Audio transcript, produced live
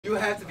You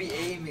have to be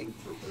aiming.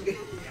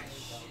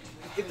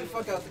 Get the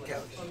fuck out the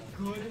couch.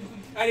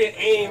 I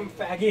didn't aim,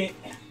 faggot.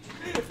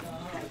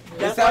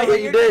 That's not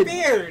what you did.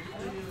 Beard.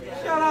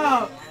 Shut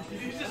up.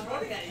 He's just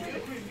running at you.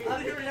 How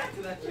did you react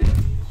to that shit?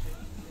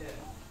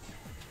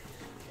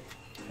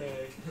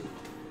 Hey.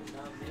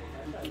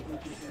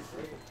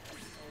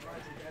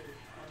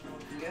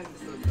 You guys are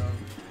so dumb.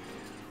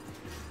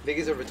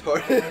 Niggas are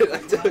retarded, I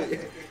tell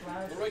you.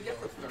 What do I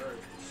get for third?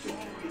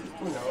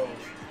 Who knows?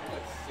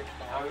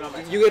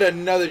 Like $6. You get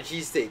another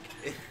cheesesteak.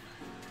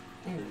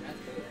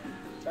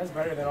 That's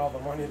better than all the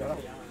money that I...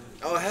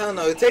 Oh hell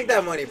no, take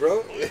that money,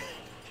 bro.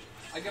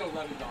 I get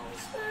 $11.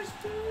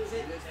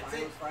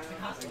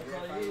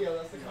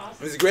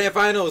 This is grand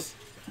finals.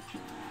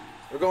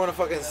 We're going to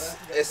fucking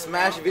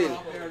Smashville.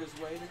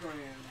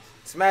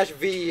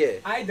 Smashville, yeah.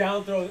 I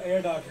down throw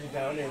air dog free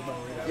down there, bro.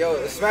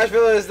 Yo,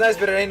 Smashville is nice,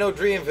 but it ain't no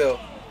Dreamville.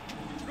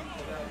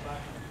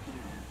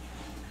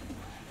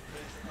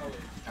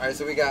 Alright,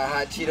 so we got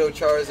Hot Cheeto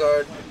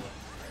Charizard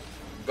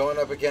going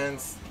up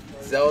against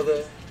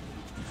Zelda.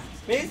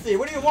 Macy,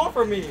 what do you want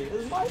from me?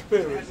 This is my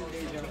food.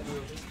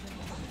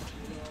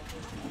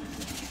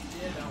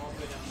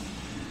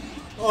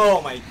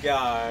 Oh my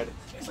god.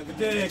 It's like a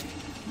dick.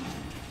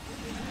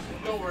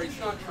 Don't worry, it's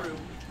not true.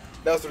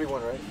 That was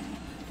 3-1, right?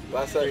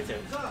 Last set. 3-2.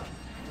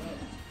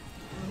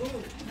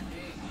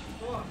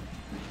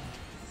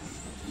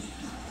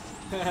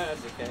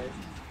 That's okay.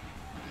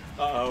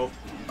 Uh-oh.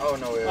 Oh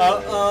no, wait.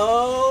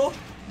 Uh-oh.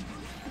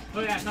 Oh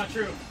yeah, it's not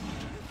true.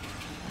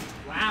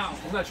 Wow.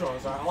 It's not true, I'm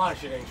sorry. A lot of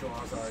shit ain't true,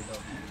 I'm sorry, though.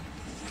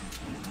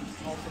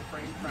 Also,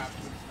 frame craft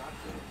is not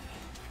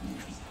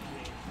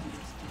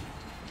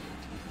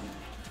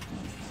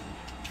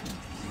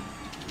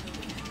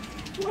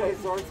true. Why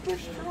swords so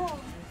strong?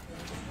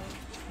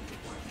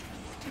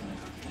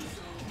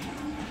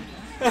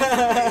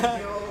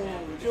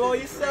 Joel,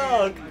 you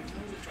suck. No.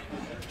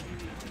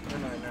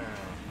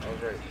 I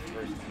was right.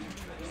 First.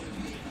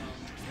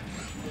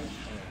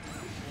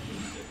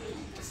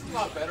 This is a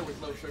lot better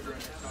with low sugar in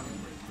it.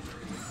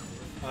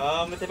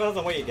 It depends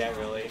on what you get,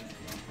 really.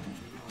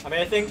 I mean,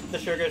 I think the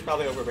sugar is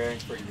probably overbearing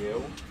for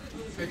you.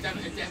 It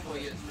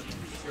definitely is.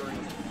 Sure.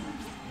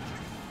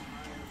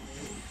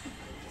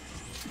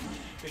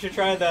 You should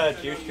try the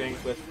juice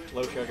drinks with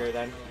low sugar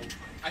then.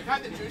 I've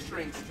had the juice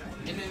drinks,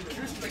 and then the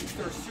juice drinks,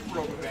 they're super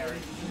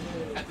overbearing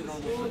at the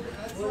normal sugar.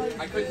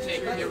 I couldn't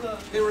take them.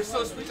 They were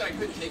so sweet that I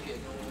couldn't take it.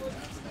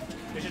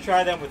 You should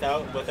try them with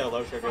a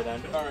low sugar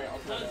then. Alright, I'll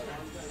try it.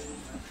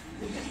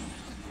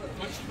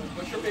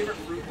 What's your favorite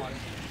fruit one?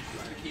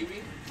 The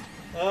kiwi?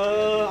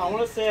 I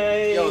want to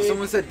say... Yo,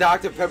 someone said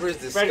Dr. Pepper is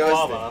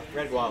disgusting.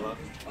 Red guava.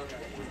 Okay.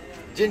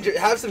 Ginger,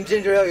 have some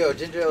ginger ale. Yo,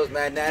 ginger ale is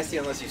mad nasty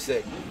unless you're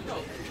sick. No,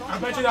 I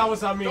bet you that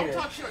was on me. don't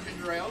talk shit on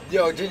ginger ale.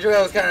 Yo, ginger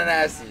ale is kind of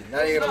nasty.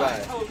 Not even gonna It's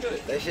lie. hella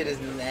good. That shit is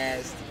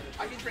nasty.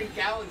 I can drink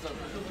gallons of it.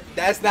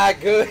 That's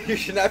not good. You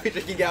should not be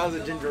drinking gallons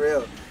of ginger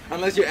ale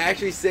unless you're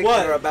actually sick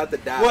What? or about to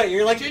die. What,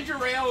 you're like...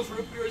 Ginger ales,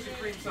 root beers, and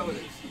cream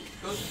sodas.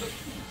 Those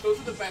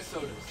are the best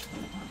sodas.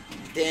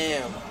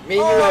 Damn. Me and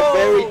you have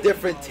very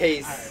different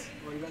tastes.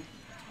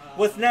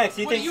 What's next?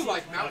 What do you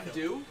like, Mountain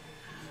Dew?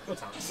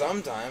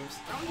 Sometimes.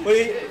 What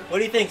do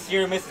you think?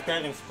 Sierra Mist is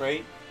better than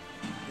Sprite?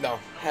 No.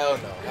 Hell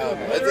no. Hell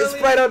no. It's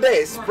Sprite all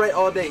day. It's Sprite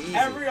all day. Easy.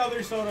 Every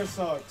other soda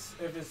sucks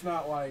if it's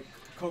not like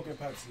Coke and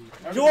Pepsi.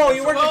 Joel,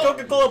 you work at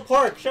Coca-Cola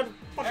Park. Shut the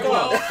fuck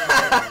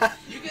up.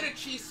 You get a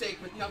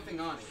cheesesteak with nothing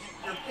on it.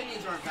 Your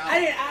opinions aren't I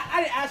valid.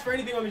 didn't ask for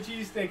anything on the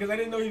cheesesteak because I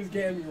didn't know he was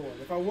getting me one.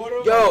 If I would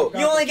have, Yo.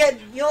 You only get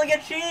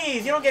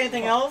cheese. You don't get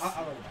anything else.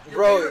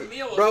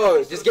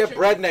 Bro, just get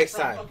bread next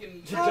time.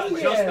 Just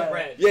the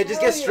bread. Yeah,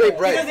 just get straight He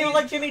bread. doesn't even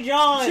like Jimmy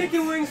John's.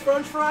 Chicken wings,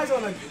 French fries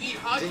on a.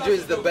 Ginger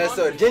is the best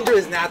soda. Ginger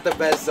is not the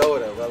best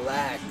soda.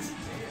 Relax.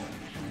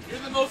 You're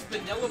the most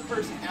vanilla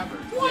person ever.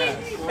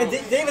 And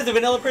Dave is a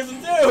vanilla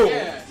person too.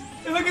 Yeah.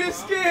 Hey, look at his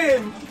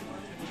skin.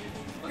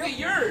 Look at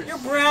yours. You're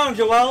brown,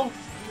 Joel.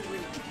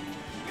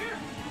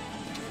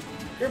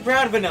 You're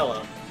brown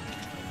vanilla.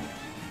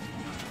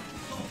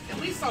 At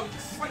least I'm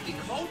slightly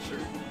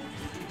cultured.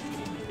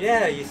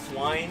 Yeah, you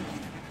swine.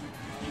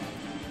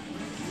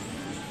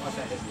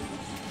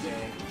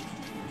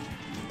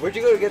 Where'd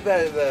you go to get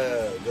that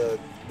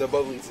the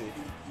bubbly tea?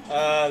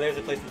 There's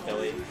a place in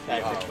Philly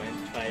that I frequent.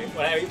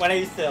 When I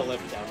used to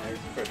live down there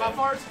for a How bit.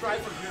 far is the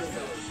drive from here to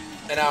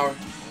Philly? An hour.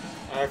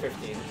 Hour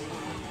 15. If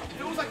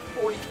it was like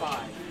 45,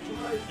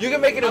 You can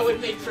make it. I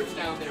would make trips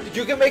down there.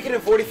 You can make it in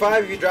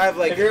 45 if you drive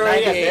like If you're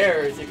already at 98.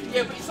 theirs, you can...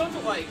 Yeah, but it's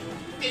something like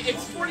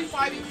it's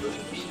 45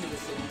 including being in the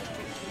city.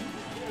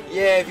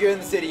 Yeah, if you're in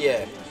the city,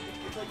 yeah.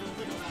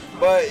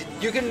 But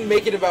you can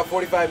make it in about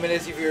 45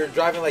 minutes if you're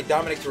driving like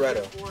Dominic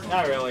Toretto.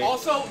 Not really.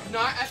 Also,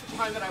 not at the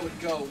time that I would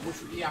go, which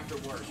would be after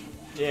work.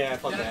 Yeah,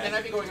 fuck Then that.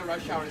 I'd be going to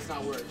rush hour and it's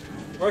not work.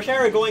 Rush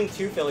hour going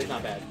to Philly's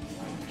not bad.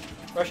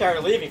 Rush hour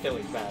leaving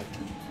Philly's bad.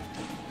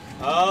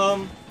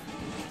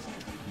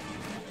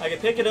 I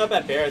could pick it up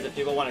at Bears if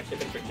people want to chip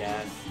in for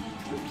gas.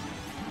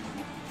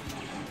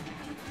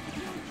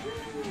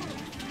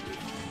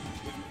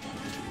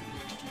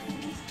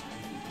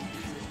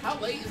 How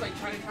late is like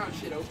Chinatown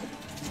shit open?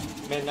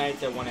 midnight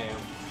to 1 a.m.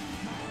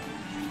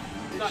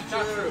 Not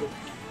true.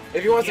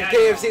 If you want some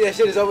KFC, that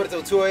shit is open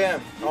until 2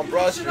 a.m. on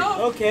Broad Street.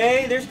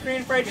 Okay, there's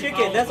Korean fried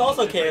chicken. That's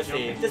also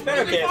KFC. Just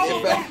better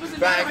KFC.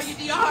 Facts.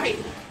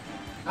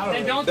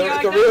 Then don't The-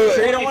 die. the real-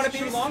 Sure you don't want It's to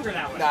too be longer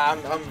that way. Nah,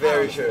 I'm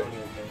very sure.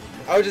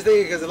 I was just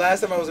thinking because the last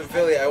time I was in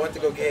Philly, I went to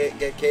go get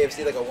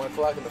KFC like at 1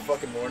 o'clock in the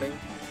fucking morning.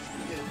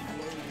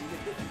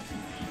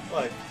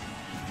 Look,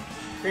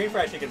 Korean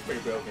fried chicken's pretty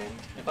broken.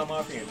 If I'm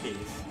offering a piece.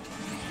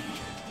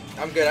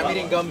 I'm good. I'm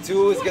eating gum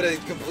too. It's gonna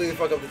completely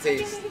fuck up the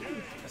taste.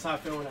 That's how I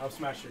feel when I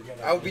smash your get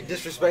I would be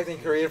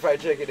disrespecting Korean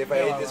fried chicken if I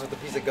ate this with a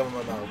piece of gum in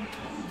my mouth.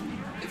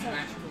 It's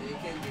magical. You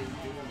can't do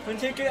When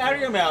you take it out of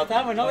your mouth,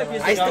 have another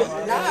piece I of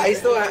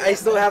still, gum. I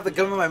still have the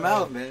gum in my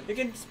mouth, man. You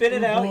can spit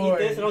it out, Boy, eat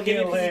this, it'll give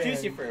you a piece of kill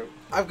juicy it. fruit.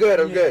 I'm good.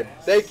 I'm good.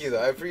 Yes. Thank you,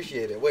 though. I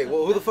appreciate it. Wait,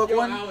 well, who the fuck Yo,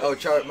 won?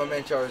 Alex. Oh, my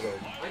man Charizard.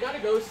 I gotta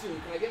go soon.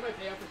 Can I get my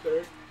payout for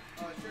third?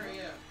 Sure,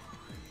 yeah.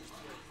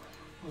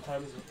 What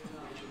time is it?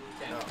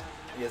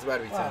 Yeah, it's about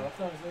to be Wow, 10. that's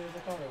not as late as I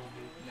thought it would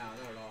be. No,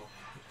 not at all.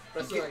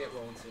 But I still gotta get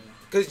rolling soon.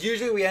 Because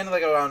usually we end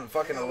like around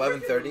fucking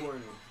 11:30.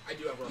 I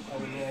do have work.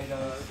 Oh, yeah, he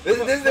does.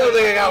 This is the only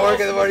thing I got work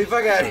in the morning.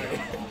 Fuck out of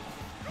here.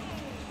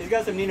 He's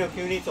got some Nino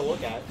Kuni to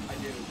look at. I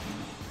do.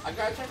 I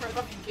gotta check my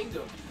fucking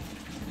kingdom.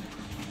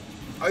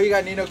 Oh, you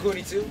got Nino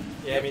Kuni too?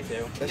 Yeah, me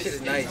too. That shit is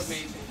It's nice.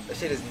 amazing. That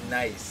shit is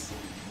nice.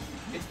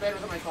 It's better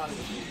than I thought it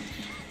would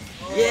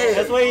be. Yeah.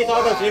 That's why you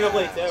thought about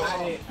Xenoblade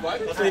too. What?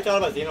 That's what you thought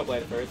about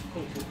Xenoblade first.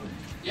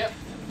 Yep.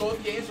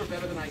 Both games were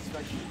better than I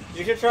expected.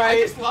 You should I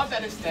try. just love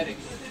that aesthetic.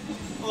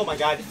 Oh my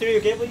god, the Studio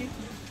Ghibli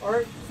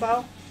art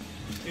style.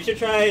 You should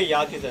try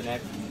Yakuza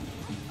next.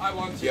 I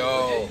want to.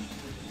 Yo,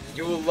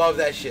 you will love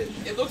that shit.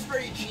 It looks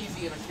very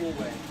cheesy in a cool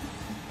way.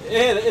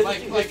 Yeah, it's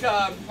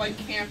Like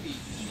campy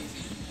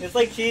cheesy. it's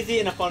like cheesy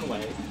in a fun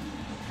way.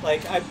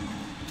 Like I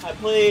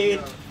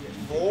played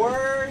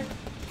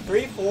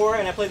 3, 4,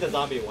 and I played the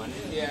zombie one.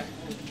 Yeah.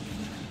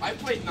 I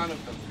played none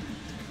of them.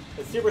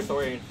 It's super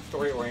story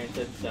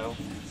oriented, so.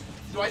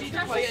 Do I need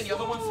to play any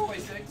other ones to play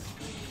 6?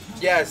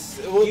 Yes.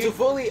 Well, to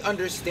fully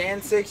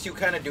understand 6, you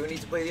kind of do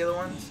need to play the other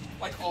ones.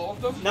 Like all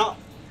of them? No.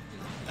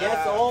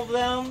 Yes, all of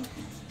them.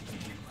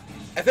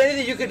 If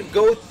anything, you could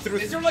go through.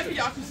 Is there like a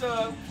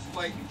Yakuza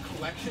like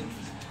collection?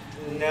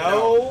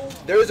 No.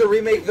 There is a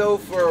remake though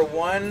for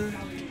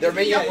 1. They're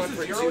making Yakuza one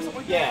for 0 or 2. something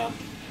like that? Yeah.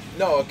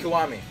 No, a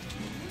Kiwami.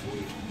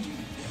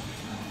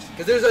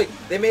 Because there's like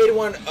they made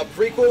one a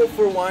prequel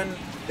for 1.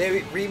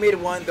 They remade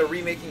 1. They're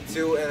remaking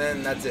 2, and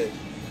then that's it.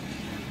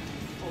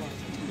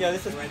 Yeah,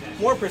 this is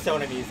more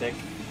Persona music,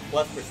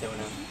 less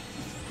Persona.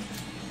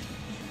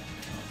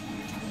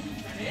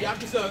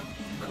 Yakuza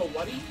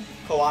Kawadi?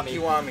 Kiwami.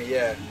 Kiwami,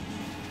 yeah.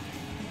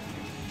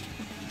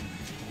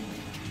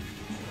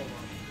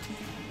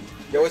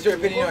 Yo, what's your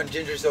opinion on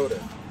ginger soda?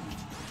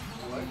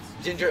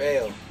 Ginger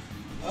ale.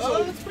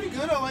 Oh, that's pretty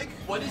good. I like.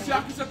 What is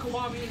Yakuza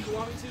Kiwami and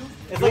Kiwami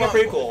 2? It's like a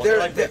prequel. They're- They're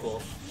like they're-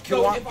 prequels.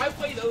 So Kiwa- if I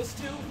play those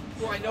 2,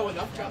 will I know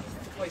enough to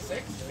play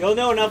 6? You'll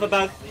know enough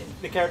about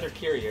the character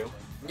Kiryu.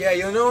 Yeah,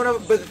 you'll know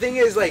enough, but the thing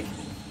is, like,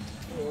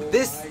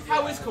 this.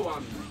 How is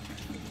Kiwami?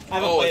 I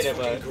haven't Oh, played it's it,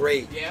 fucking but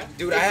great. Yeah?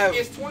 Dude, I have.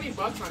 It's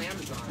 $20 on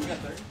Amazon.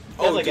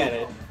 Oh, definitely dude, get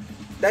it.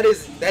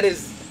 that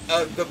is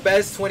the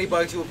best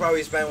 $20 you will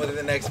probably spend within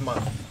the next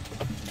month.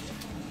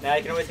 Now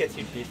you can always get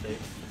 2 cheesesteaks.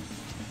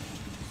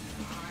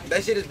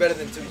 That shit is better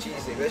than 2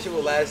 cheesesteaks. That shit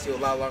will last you a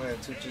lot longer than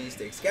 2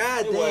 cheesesteaks.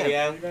 God It would, damn.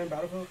 yeah. Are you going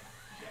Battlefield?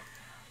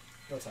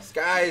 No time.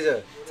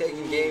 Skaiza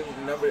taking game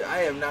number.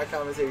 I am not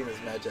commentating this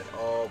match at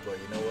all, but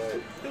you know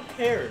what? Who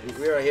cares?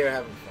 We are here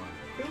having fun.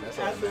 Who That's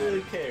all that absolutely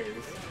matters.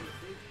 cares?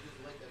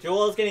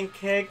 Joel's getting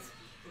kicked.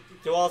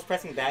 Joel's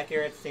pressing back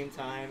here at the same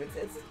time.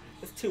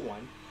 It's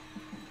 2-1.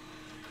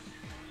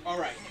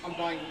 Alright, I'm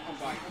buying.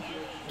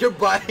 You're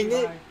buying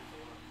it?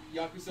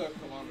 Yakuza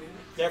Kiwami.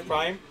 Jeff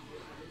Prime,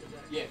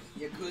 Yeah.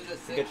 Yakuza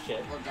 6 good shit.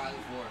 or God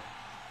of War.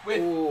 With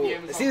Ooh. the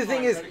Amazon See, the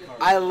thing Prime is, credit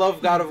card. I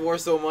love God of War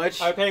so much.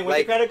 Are you paying with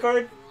like, the credit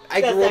card? I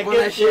That's grew up that on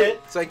good that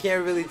shit, so I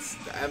can't really.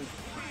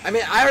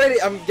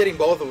 I'm getting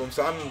both of them,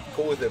 so I'm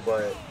cool with it.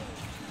 But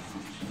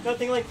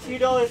Nothing like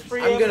 $2 free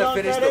I'm gonna Amazon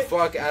finish credit? the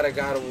fuck out of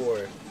God of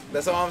War.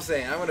 That's all I'm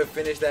saying. I'm gonna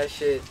finish that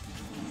shit.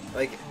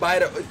 Like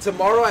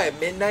tomorrow at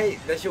midnight,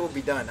 that shit will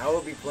be done. I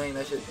will be playing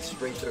that shit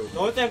straight through. The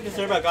only thing I'm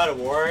concerned about God of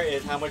War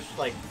is how much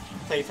like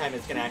playtime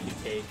it's gonna actually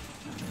take.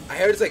 I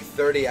heard it's like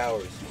 30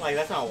 hours. Like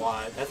that's not a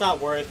lot. That's not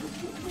worth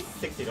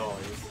 $60.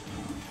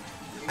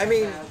 I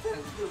mean,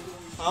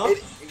 Huh?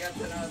 it, You got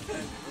 10 out of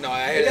 10. no,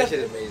 I heard that shit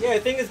is amazing. Yeah,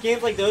 the thing is,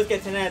 games like those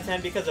get 10 out of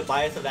 10 because of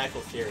bias of the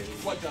actual series.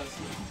 What does?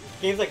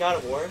 Games like God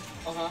of War,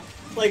 Uh-huh.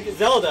 like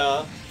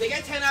Zelda, They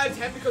get 10 out of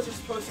 10 because they're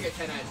supposed to get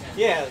 10 out of 10.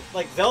 yeah,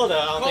 like Zelda.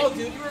 I Call don't of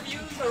think Duty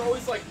reviews are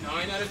always like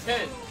 9 out of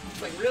 10.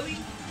 It's like, really? Are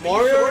you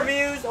Mario sure?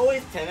 reviews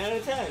always 10 out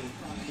of 10.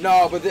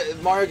 No, but the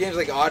Mario games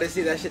like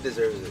Odyssey, that shit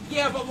deserves it.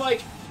 Yeah, but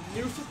like,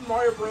 New Super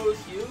Mario Bros.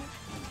 U,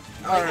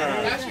 Oh, no, no,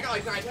 no. that shit got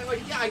like 9 out of 10.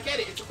 Like, yeah, I get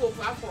it. It's a cool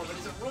platform, but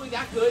is it really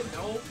that good?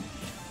 No.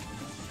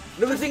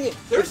 No, the thing is,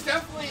 There's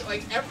definitely,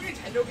 like, every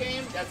Nintendo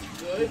game that's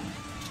good,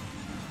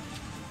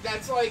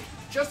 that's, like,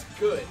 just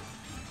good.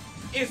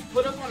 is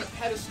put up on a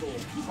pedestal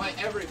by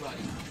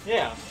everybody.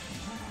 Yeah.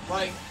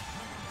 Like,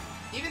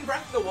 even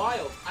Breath of the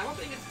Wild, I don't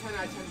think it's a 10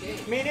 out of 10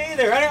 game. Me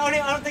neither. I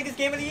don't think it's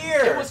game of the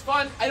year. It was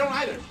fun. I don't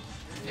either.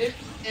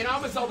 And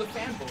I'm a Zelda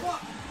fanboy.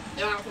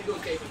 And I don't think it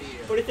was game of the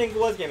year. What do you think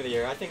was game of the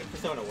year? I think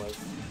Persona was.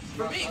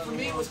 For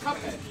me, it was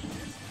Cuphead.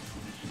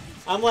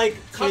 I'm like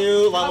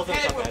 2 levels of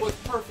Cuphead Cuphead. was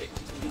perfect.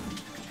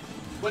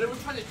 What it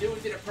was trying to do,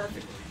 it did it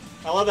perfectly.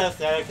 I love that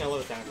aesthetic and I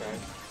love the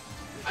soundtrack.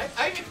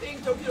 I even think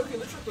Doki Doki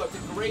Literature Club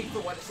did great for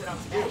what it set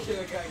out to do. Actually,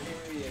 I got Game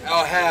of the Year.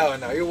 Oh hell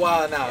no, you're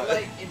wild now.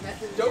 Like, it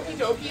messes with Doki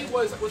your- Doki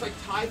was like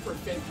tied for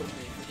 5th with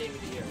me for Game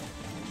of the Year.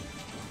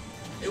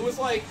 It was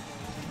like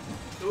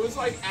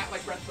at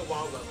like Breath of the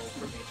Wild level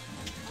for me.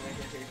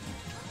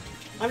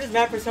 I'm just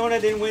mad Persona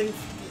didn't win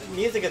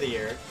Music of the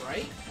Year.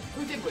 Right?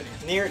 Who did win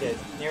it? Nier did.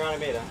 Nier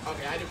Automata.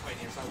 Okay, I didn't play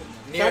Nier, so I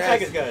wouldn't know. Nier Soundtrack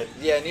has- is good.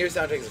 Yeah, Nier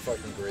soundtrack is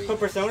fucking great. But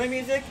Persona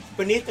music,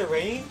 Beneath the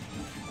Rain,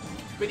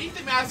 Beneath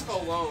the Mask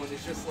alone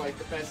is just like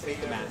the best thing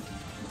Beneath the ever. Mask.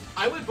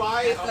 I would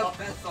buy That's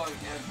the best song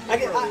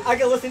ever. I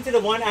can listen to the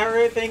 1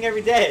 hour thing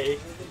every day.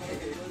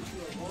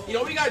 You know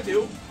what we gotta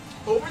do?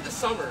 Over the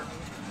summer,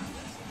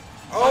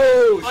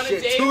 Oh on a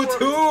shit, day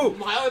 2-2.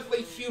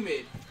 mildly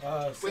humid,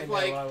 Same with day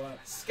like while I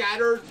went.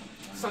 scattered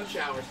sun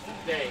showers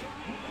today,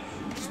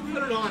 just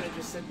put it on and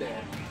just sit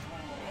there.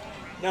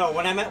 No,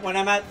 when I'm at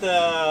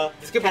the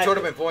This could be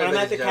tournament point, when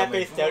I'm at the ladies and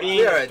cafe gentlemen.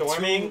 We are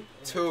studying, at storming,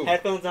 2-2.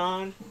 headphones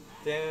on,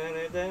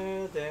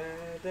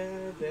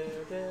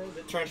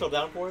 torrential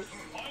downpours.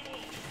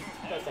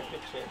 That's like good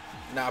shit.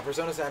 Nah,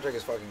 Persona soundtrack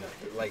is fucking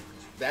like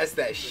that's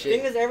that The thing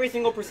shit. is, every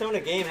single Persona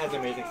game has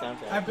an amazing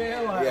soundtrack. I've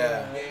been like,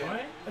 Yeah.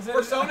 I said,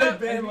 Persona- I've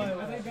been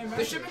like,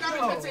 The Shin Megami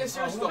Tensei series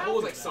as a whole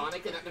is like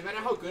Sonic, and no matter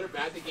how good or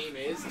bad the game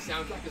is, the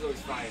soundtrack is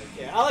always fire.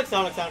 Yeah, I like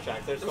Sonic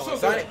soundtracks. They're just They're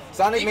fun. so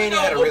Sonic Even Mania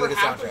though had a really over good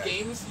half the soundtrack.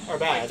 games Are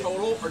bad. like,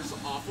 total are just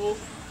awful,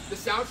 the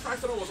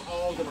soundtracks on almost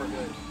all of them are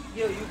good.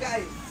 Yo, you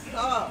guys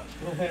suck.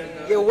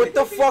 Yo, what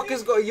the fuck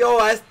is going? Yo,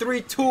 that's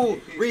 3-2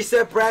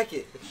 reset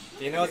bracket.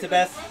 Do you know what's the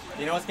best?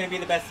 Do you know what's gonna be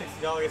the best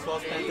 $60 well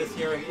spent this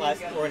year and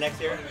or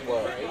next year?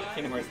 What?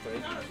 Kingdom Hearts 3.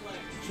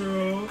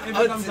 True. If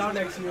Oh, it comes out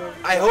next year.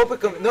 I hope it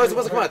comes. No, it's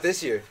supposed to come out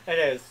this year. It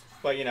is,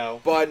 but you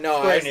know. But no,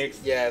 Square Enix.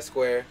 yeah,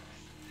 Square.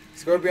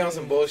 Square be on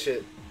some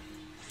bullshit.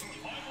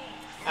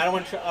 I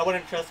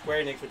wouldn't trust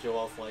Square Enix with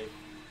Joel's life.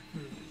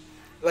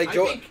 Like I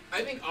Joe.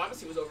 think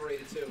Odyssey was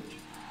overrated too.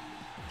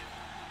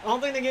 I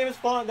don't think the game is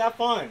that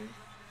fun.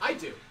 I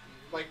do.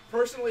 Like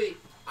personally,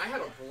 I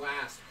had a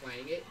blast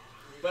playing it,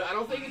 but I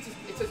don't think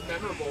it's as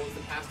memorable as the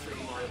past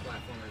 3D Mario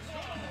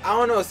platformers. I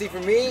don't know. See, for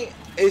me,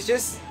 it's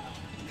just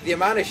the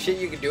amount of shit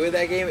you can do with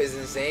that game is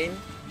insane,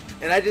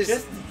 and I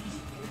just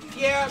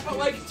Yeah, but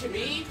like to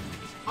me,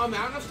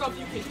 amount of stuff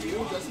you can do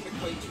doesn't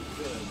equate to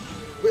good.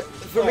 but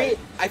for me,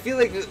 I feel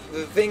like the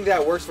thing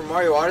that works for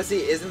Mario Odyssey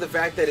isn't the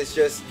fact that it's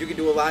just you can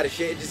do a lot of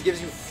shit. It just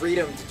gives you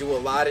freedom to do a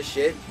lot of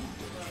shit,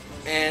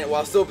 and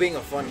while still being a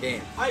fun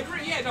game. I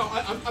agree. Yeah, no,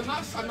 I'm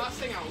not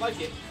saying I don't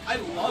like it. I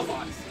love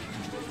Odyssey.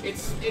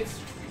 It's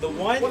The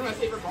one one, of my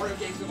favorite Mario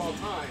games of all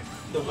time.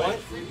 the But one,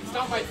 it's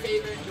not my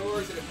favorite. Nor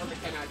is it a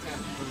perfect 10 out of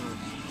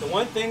 10. the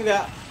one thing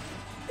that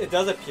it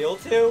does appeal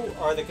to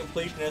are the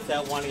completionists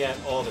that want to get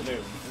all the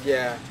moves.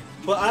 Yeah.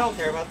 But I don't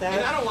care about And I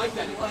that. don't like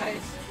that anymore.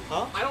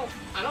 Huh?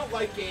 I don't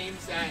like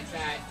games that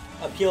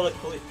Appeal to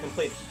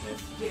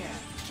completionists. yeah.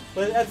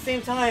 But at the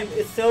same time,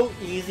 it's so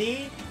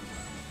easy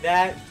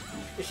that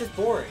it's just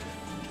boring.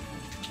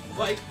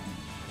 Like,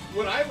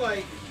 what I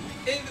like,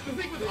 and the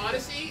thing with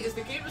Odyssey is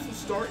the game doesn't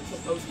start until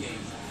post-game.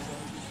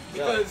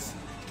 Because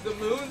the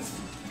moons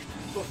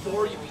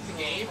before you beat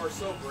the game are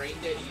so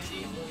brain-dead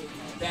easy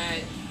that,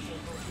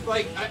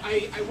 like,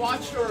 I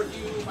watched a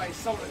review by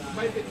someone, it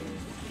might have been,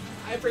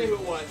 I forget who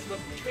it was, but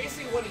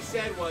basically what he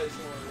said was,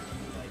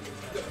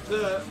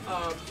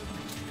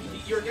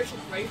 your initial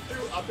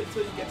playthrough up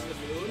until you get to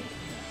the moon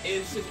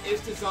is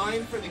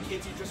designed for the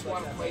kids who just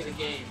want to play the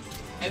game.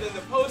 And then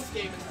the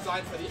post-game is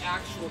designed for the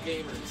actual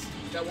gamers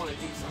that want to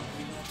do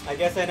something. I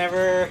guess I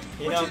never,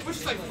 Which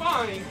is like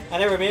fine, I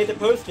never made it to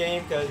post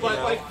game because but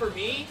like for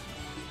me,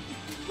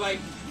 like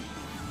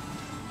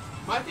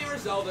my favorite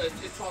Zelda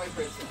is Twilight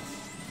Princess.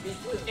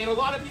 And a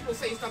lot of people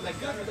say it's not that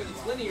good because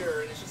it's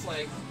linear and it's just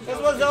like That's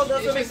what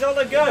makes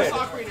Zelda It's good.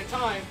 Ocarina of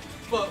Time.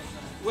 But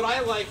what I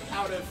like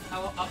out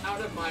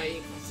of my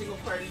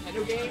single-player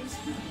Nintendo games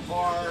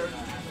are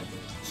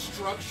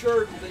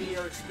structured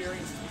linear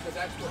experiences because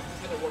that's what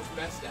Nintendo works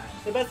best at.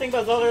 The best thing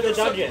about Zelda are the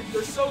dungeons.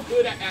 They're so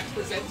good at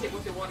presenting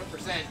what they want to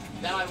present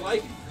that I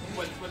like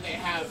when they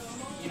have,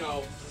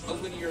 a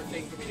linear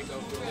thing for me to go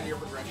through, a linear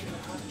progression.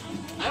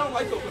 I don't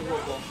like open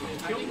world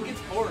bullshit. I think it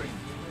gets boring.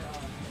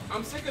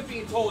 I'm sick of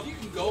being told you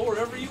can go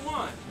wherever you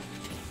want.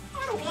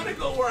 I don't want to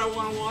go where I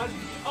want.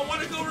 I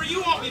want to go where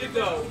you want me to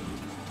go.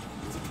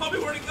 So tell me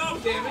where to go,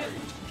 damn it.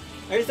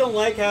 I just don't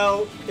like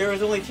how there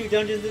was only 2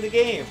 dungeons in the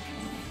game.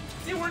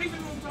 They weren't even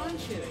real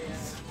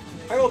dungeons.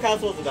 Hyrule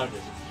Castle is a dungeon.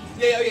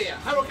 Yeah.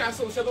 Hyrule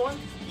Castle was the other one?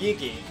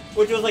 Yiki,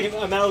 which was like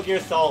a Metal Gear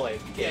Solid.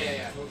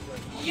 Yeah.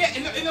 Yeah,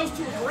 and those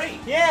two were great.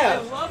 Yeah,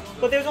 I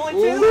loved but there's only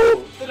Ooh.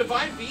 two. The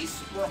Divine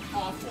Beasts were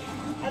awful.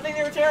 I think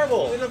they were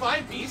terrible. The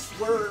Divine Beasts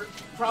were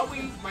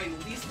probably my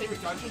least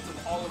favorite dungeons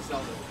of all of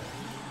Zelda.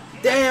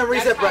 Damn,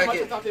 reset That's how much I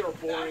bracket. thought they were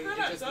boring and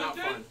just not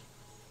fun.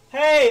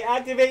 Hey,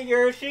 activate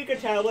your Sheikah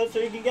tablet so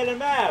you can get a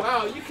map.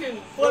 Wow, you can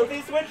Flip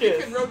these switches.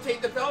 You can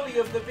rotate the belly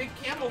of the big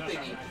camel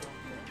thingy.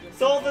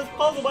 Solve this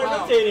puzzle by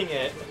Wow. rotating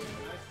it.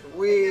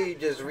 We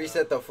just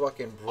reset the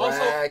fucking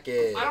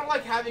bracket. I don't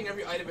like having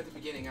every item at the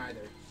beginning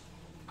either.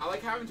 I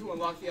like having to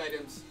unlock the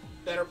items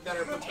that are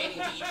pertaining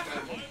to each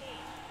dungeon.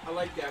 I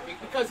like that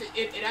because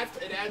it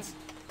adds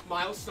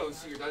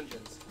milestones to your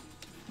dungeons.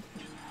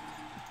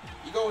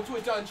 You go into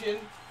a dungeon,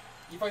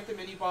 you fight the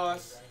mini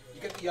boss,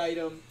 you get the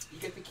item, you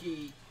get the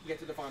key, you get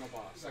to the final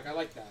boss. Like I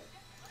like that.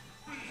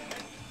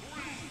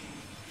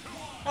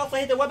 I also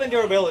hate the weapon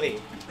durability.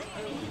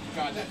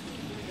 God,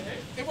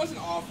 it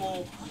wasn't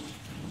awful,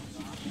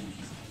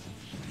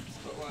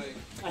 but like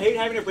I hate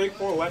having to break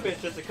 4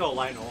 weapons just to kill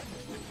Lionel.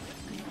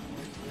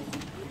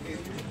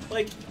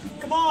 Like,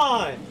 come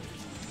on!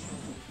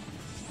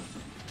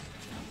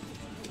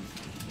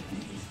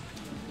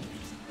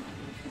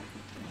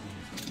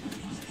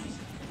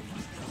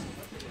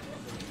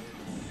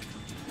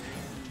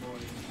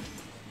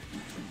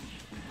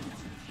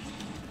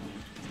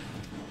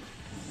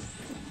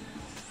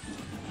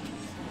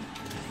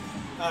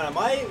 I don't know,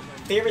 my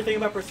favorite thing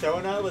about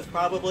Persona was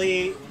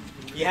probably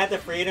you had the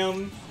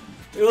freedom.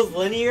 It was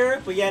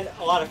linear, but you had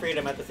a lot of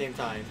freedom at the same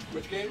time.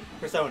 which game?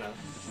 Persona.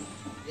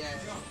 Yeah,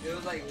 it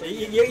was like.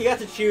 You got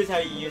to choose how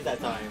you use that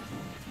time.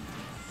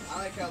 I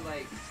like how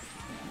like.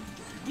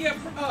 Yeah,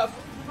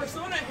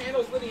 Persona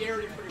handles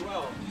linearity pretty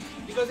well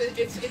because it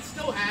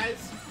still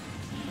has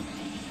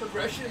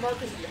progression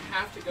markers that you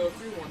have to go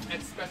through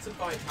at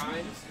specified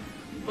times,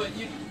 but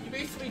you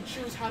basically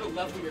choose how to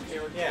level your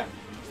character. Yeah.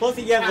 Plus,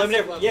 you have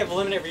Passive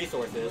limited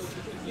resources.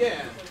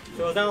 Yeah.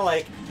 So it's not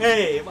like,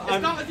 hey, It's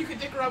not like you can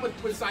dick around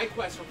with side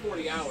quests for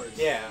 40 hours.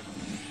 Yeah.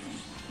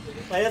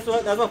 Like that's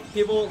what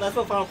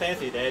Final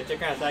Fantasy did.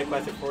 Took around side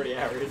quests for 40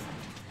 hours.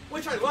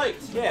 Which I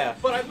liked. Yeah.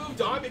 But I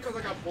moved on because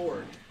I got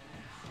bored.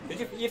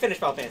 Did you finish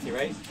Final Fantasy,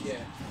 right? Yeah.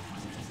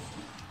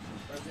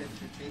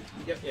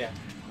 Yep. Yeah.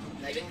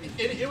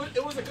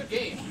 It was a good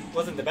game.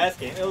 Wasn't the best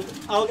game. It was.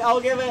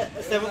 I'll give it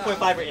a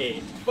 7.5 or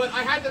 8. But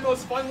I had the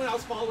most fun when I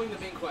was following the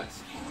main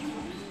quest.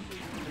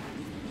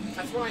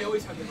 That's when I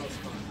always had the most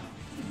fun.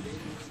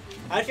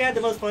 I actually had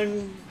the most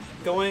fun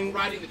going.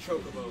 Riding the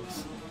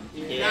chocobos.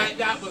 Yeah.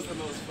 That was the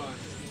most fun.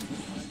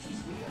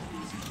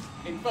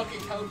 And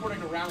fucking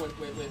teleporting around with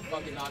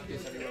fucking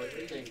Noctis everywhere.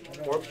 Thing.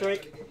 Warp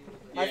Strike.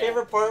 My Yeah.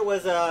 favorite part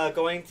was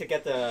going to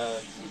get the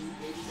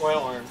Royal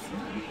Arms.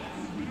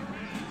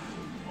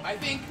 I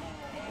think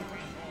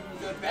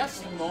the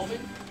best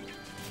moment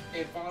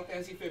in Final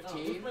Fantasy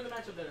 15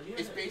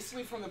 is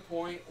basically from the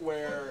point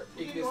where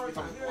Ignis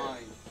becomes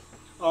blind.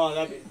 Oh,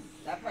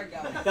 That part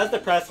got me. that's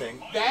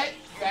depressing. That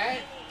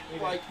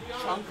like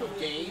chunk of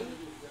game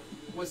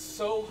was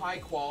so high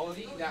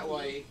quality that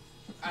like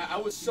I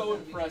was so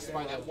impressed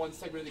by that one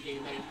segment of the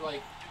game that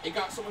it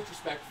got so much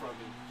respect from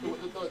me.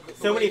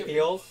 So many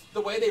feels.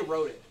 The way they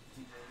wrote it.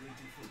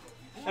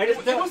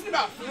 It wasn't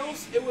about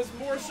feels. It was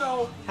more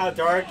so How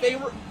dark. they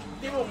were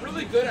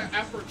really good at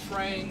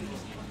portraying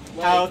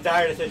like, How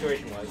dire the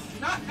situation was.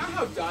 not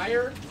how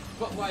dire,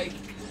 but like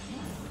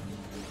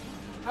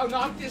how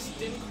Noctis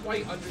didn't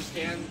quite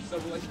understand the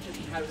relationship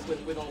he had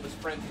with all his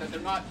friends. That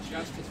they're not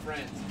just his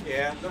friends.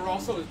 Yeah. They're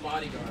also his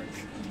bodyguards,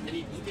 and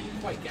he didn't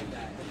quite get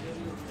that.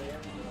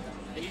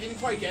 And he didn't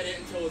quite get it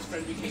until his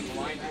friend became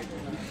blind,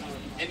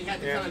 and he had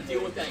to kind of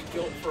deal with that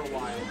guilt for a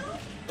while,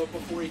 but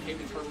before he came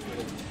to terms with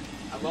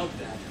it. I love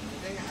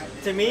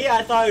that. To me,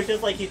 I thought it was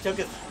just like he took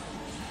his.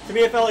 To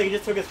me, it felt like he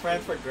just took his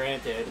friends for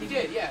granted. He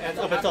did, yeah. And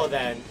up until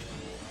then.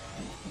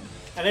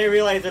 And then he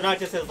realized they're not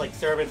just his like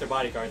servants or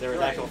bodyguards; they're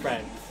his actual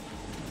friends.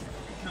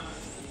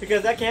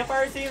 Because that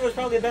campfire scene was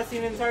probably the best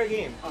scene in the entire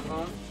game.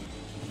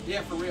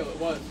 Yeah, for real, it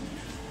was.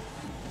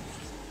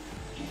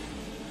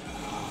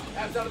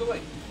 Abs out of the way.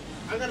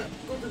 I gotta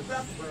go to the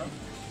bathroom,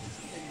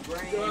 bro.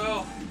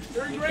 Well,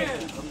 30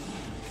 grand.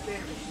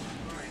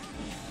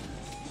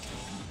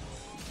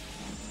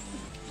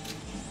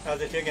 How's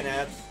the chicken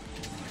abs?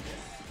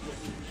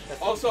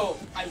 Also,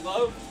 I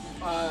love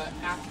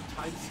after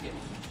time skip.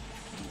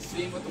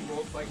 Seeing what the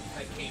world like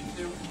came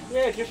to.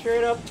 Yeah, just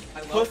straight up I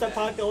love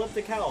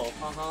post-apocalyptic hell.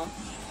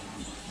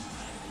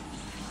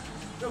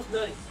 Feels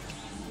nice.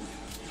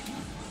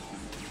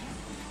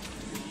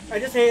 I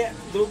just hate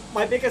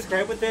my biggest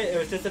gripe with it. It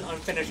was just an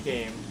unfinished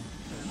game.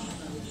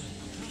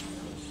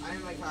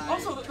 I'm like,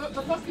 Also,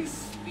 the fucking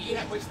speed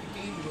at which the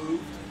game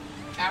moved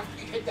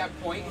after you hit that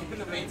point in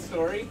the main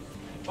story.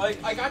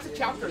 Like, I got to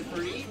chapter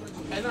 3,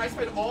 and then I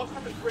spent all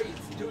kind of grades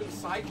doing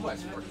side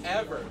quests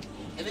forever.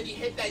 And then you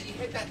hit that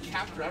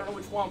chapter, I don't know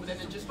which one, but then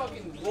it just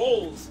fucking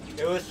rolls.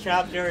 It was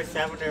chapter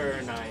 7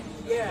 or 9.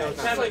 Yeah, It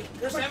was it's like,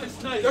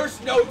 Seven's nice.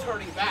 there's no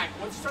turning back.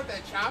 Once you start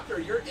that chapter,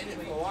 you're in it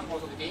for the long haul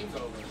until the game's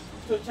over.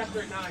 to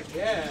chapter 9.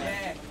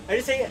 Yeah. I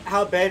just hate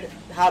how bad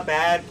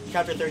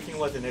chapter 13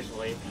 was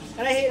initially,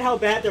 and I hate how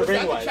bad the Was ring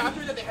that was. the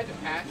chapter that they had to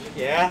patch?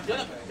 Yeah,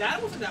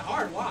 That wasn't that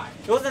hard. Why?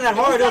 it wasn't that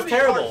hard. It was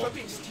terrible.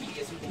 Something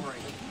tedious and boring.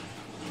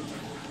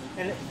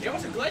 And It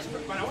was a glitch,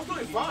 but I was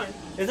doing fine.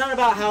 it's not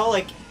about how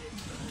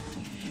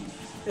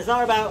it's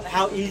not about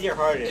how easy or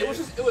hard it is. It was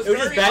just it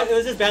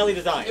was just badly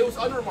designed. It was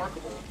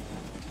unremarkable.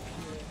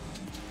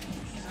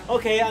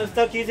 Okay, I'm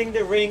stuck using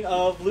the ring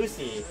of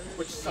Lucy.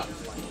 Which sucks.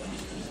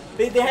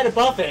 They had to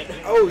buff it.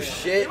 Oh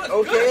shit. It was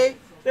Okay.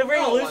 The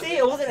ring of No, it Lucy,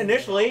 it wasn't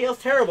initially. It was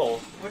terrible.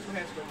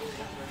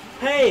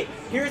 Hey,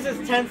 here's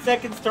this 10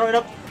 second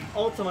startup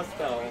Ultima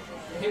spell.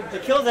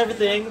 It kills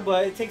everything,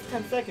 but it takes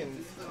 10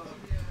 seconds.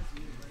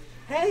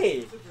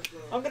 Hey,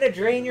 I'm gonna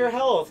drain your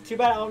health. Too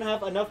bad I don't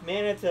have enough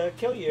mana to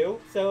kill you.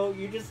 So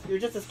you're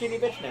just a skinny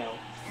bitch now.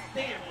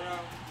 Damn, bro.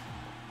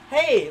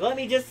 Hey, let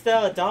me just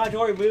dodge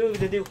all your moves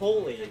and do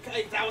holy.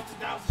 That was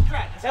the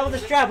strat. That was a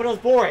strap, but it was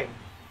boring.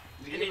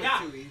 We And gave they it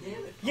got- too easy.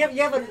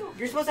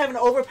 You're supposed to have an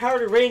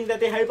overpowered ring that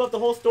they hype up the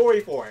whole story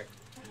for.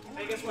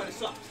 And guess what? It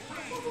sucks.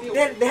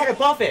 They had to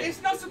buff it.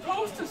 It's not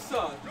supposed to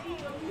suck.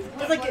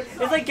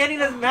 It's like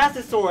getting a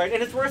master sword,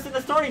 and it's worse than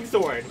the starting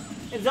sword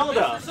in Zelda.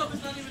 Master Sword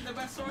is not even the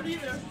best sword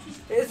either.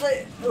 It's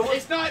like,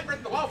 It's not Breath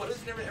of the Wild, but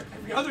it's in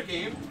every other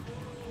game.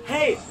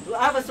 hey,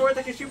 I have a sword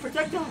that can shoot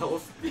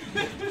projectiles.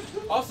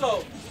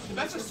 Also, the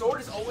Master Sword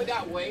is only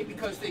that way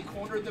because they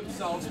cornered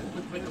themselves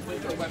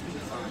with their weapon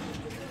design.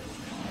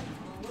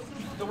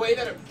 The way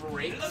that it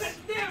breaks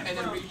and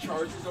then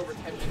recharges over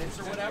 10 minutes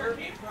or whatever.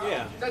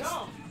 Yeah.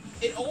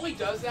 It only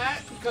does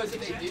that because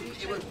if they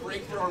didn't, it would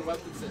break their own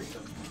weapon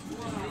system.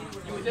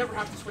 You would never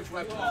have to switch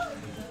weapons.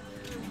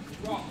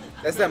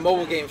 That's that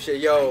mobile game shit,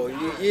 yo.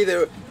 You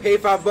either pay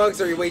 $5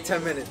 or you wait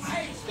 10 minutes.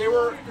 They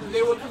were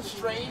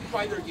constrained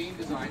by their game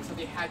design, so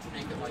they had to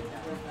make it like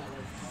that.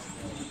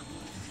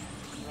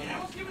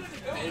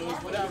 And it was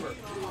whatever.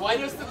 Why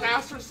does the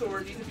Master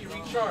Sword need to be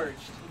recharged?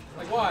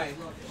 Like why?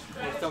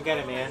 I just don't get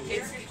it, man.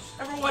 It's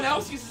everyone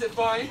else uses it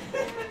fine.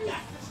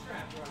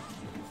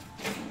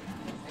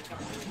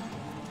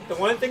 The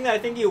one thing that I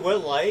think you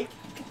would like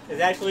is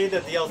actually the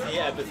DLC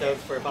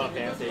episodes for Final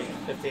Fantasy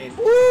 15.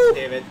 Woo!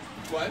 David,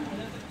 What?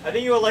 I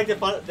think you would like the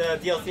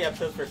DLC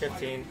episodes for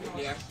 15.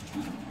 Yeah.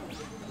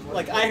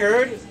 Like, I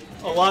heard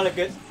a lot of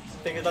good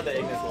things about the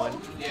Ignis one,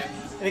 Yeah.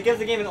 and it gives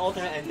the game an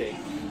alternate ending.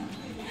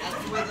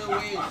 That's the way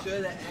it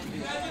should have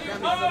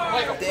ended.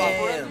 Like a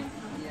Damn.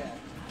 Yeah.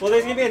 Well,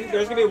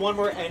 there's gonna be one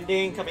more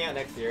ending coming out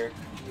next year.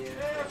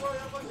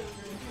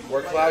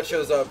 Where Cloud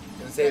shows up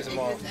and saves them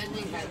all. This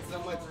ending had so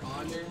much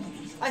honor.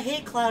 I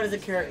hate Cloud as a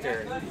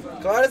character.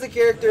 Cloud as a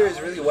character is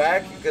really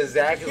whack because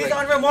Zack is He's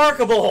like,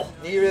 unremarkable.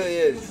 he really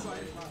is.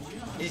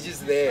 He's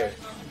just there.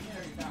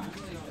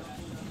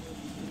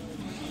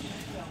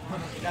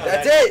 No,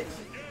 That's it.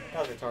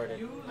 That was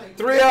retarded.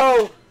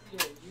 3-0.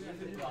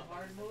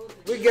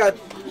 We got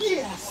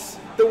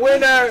the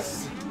winner.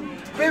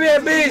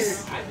 BBM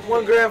Beast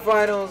won grand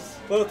finals.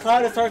 Well,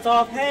 Cloud starts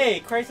off,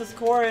 hey, Crisis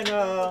Core and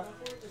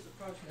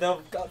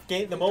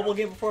the mobile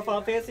game before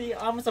Final Fantasy.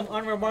 I'm some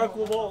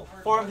unremarkable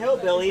farm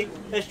hillbilly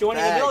that's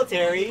joining the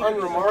military.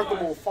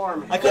 Unremarkable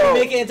farm. I couldn't Yo.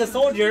 make it into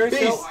soldier, so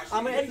Beast.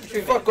 I'm an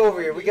infantryman. Fuck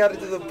over here. We got to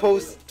do the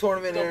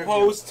post-tournament interview.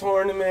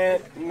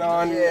 Post-tournament,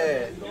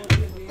 Yeah.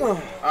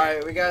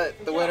 Alright, we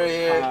got the winner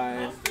here.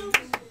 Hi.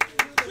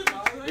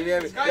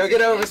 BBM. Yo,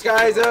 get over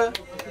Skaiza.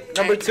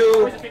 Number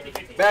 2.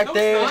 Back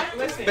there.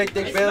 Big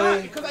Dick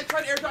Billy. Because I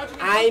tried air dodging.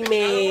 I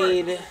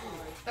made.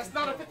 That's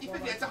not a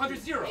 50-50. That's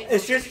 100-0.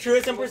 It's just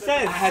truest in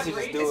percent. I had to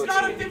just do It's it.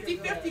 not a too.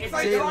 50-50 because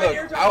I See, tried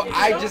air look, dodging.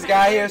 I just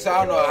got here, so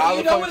I don't know how the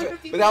You know fuck.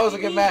 what a But that was a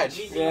good match.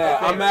 Yeah,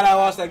 I'm mad I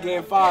lost that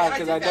game 5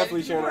 because I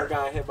definitely shouldn't have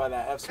gotten hit by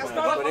that F smash.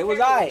 But it was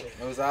alright.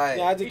 It was alright.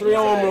 Yeah, I did 3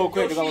 on him real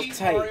quick because I was Yoshi,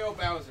 tight. Mario,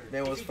 Bowser.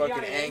 Man was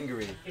fucking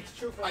angry. It's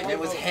true for Man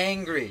was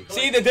hangry.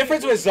 See, the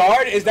difference with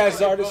Zard is that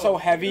Zard is so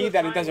heavy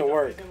that it doesn't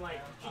work.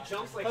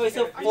 Oh, he's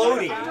so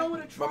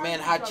floaty. My man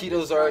Hot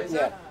Cheetos are.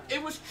 Yeah.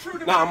 It was true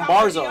to Nah, me I'm how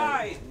Barzone.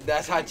 I-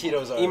 That's Hot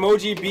Cheetos are.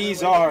 Emoji B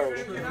Zard.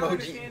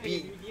 Emoji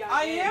B.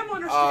 I am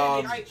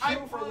understanding. I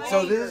play,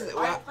 So this is-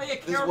 I play a this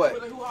is character what?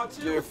 with a hoo-ha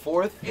too. Your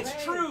 4th?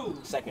 It's true.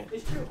 Second.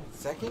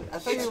 Second? I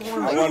thought It's you true.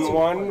 won I like won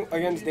one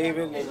against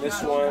David and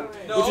this one,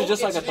 which is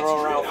just like a it's throw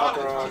true. around, fuck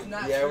around.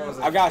 Yeah, everyone was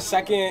I like, got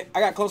second. I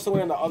got close to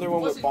winning the other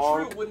one with Wasn't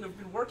true. Bonk. Wouldn't have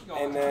been working on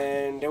And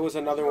then there was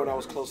another one I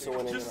was close to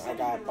winning, and I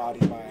got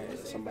bodied by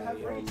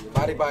somebody.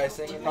 body by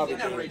singing. Probably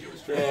That rage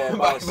was true. yeah,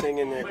 by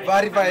singing it.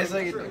 Body by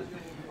singing.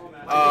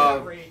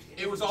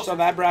 It was also So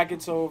that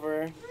bracket's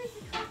over.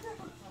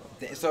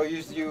 So you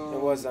It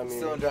was, I mean-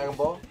 still in Dragon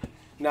Ball?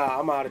 Nah,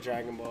 I'm out of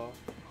Dragon Ball.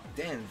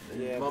 Damn,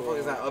 Yeah,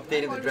 motherfuckers bro. not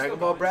updating the Dragon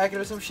Ball bracket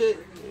or some shit?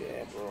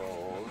 Yeah,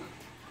 bro.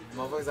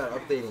 Motherfuckers not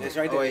updating It's it.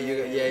 right Oh, wait,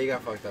 there. you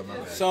got fucked up, my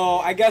bad. So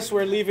I guess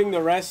we're leaving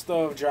the rest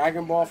of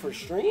Dragon Ball for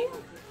stream,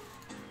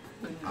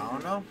 I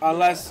don't know.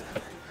 unless.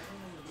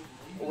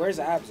 Where's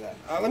Abs at?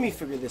 Let me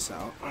figure this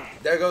out.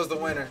 There goes the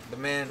winner, the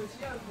man,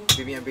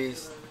 BBM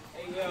Beast.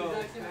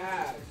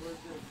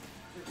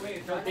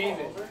 Wait, so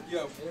David,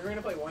 yo. you're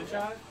gonna play one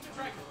shot?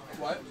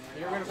 What?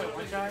 You're gonna play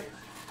one shot?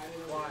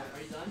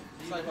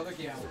 It's like other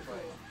games to play.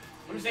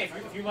 I'm just saying,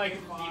 if you like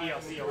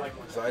EDLC, you'll like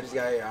one. So I just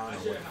got here. I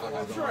don't know what the fuck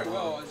I'm is sure I going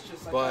will. on. It's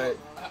just like But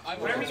I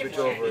Whatever we you switch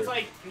can over it's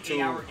like an to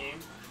 8-hour game.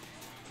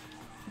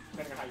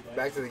 Depending on how you play.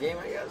 back to the game,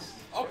 I guess.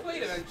 I'll play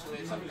it eventually. I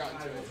just haven't gotten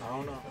to it. I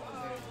don't know.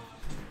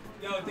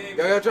 Yo, Dave.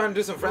 Y'all trying to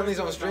do some friendlies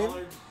on stream?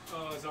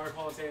 Zara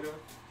Qualitative.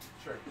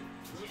 Sure.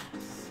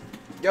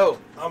 Yo,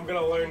 I'm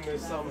gonna learn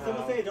this Someone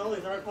somehow. say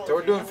dollars are called. so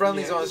we're doing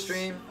friendlies on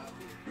stream.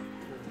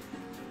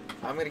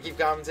 I'm gonna keep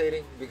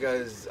commentating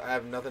because I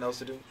have nothing else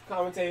to do.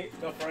 Commentate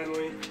the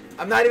friendly.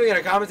 I'm not even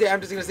gonna commentate. I'm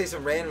just gonna say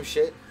some random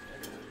shit,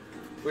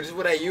 which is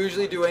what I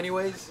usually do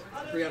anyways.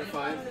 3 out of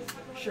 5.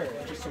 Sure.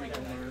 Just so we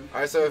can learn. All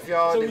right, so if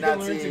y'all So we did can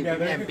not learn see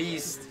together. BBM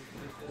Beast,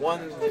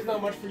 won There's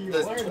not much for you to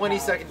the learn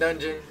 22nd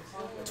dungeon,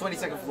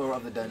 22nd floor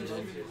of the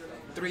dungeon,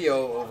 3-0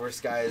 over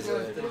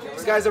Skaiza.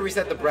 Skaiza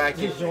reset the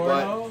bracket, but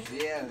DiGiorno.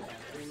 Yeah.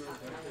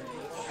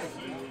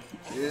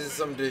 this is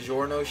some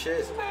DiGiorno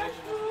shit.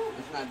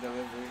 It's not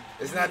delivery.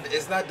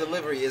 It's not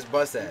delivery. It's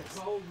bus ass.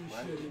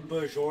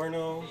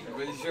 Buongiorno.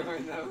 Really sure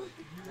though.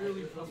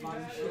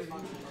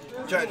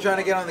 Trying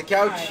to get on the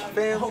couch, I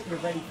fam. hope you're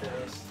ready for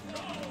this.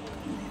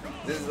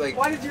 This is like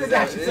Why did your this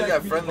dad is say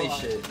got you friendly could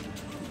shit.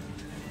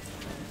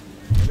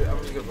 I'm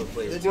just gonna put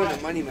They're plays. doing a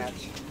money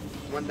match.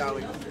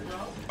 $1.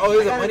 Oh,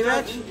 there's a money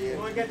match?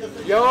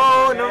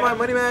 Yo, no, my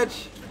money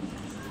match.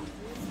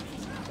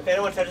 If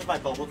anyone touches my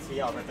bubble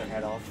tea, I'll rip their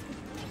head off.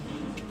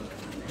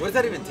 What does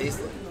that even taste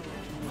like?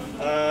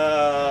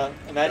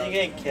 Imagine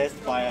getting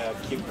kissed by a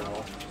cute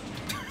girl.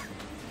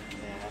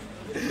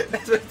 Yeah.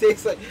 That's what it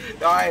tastes like.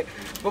 Alright,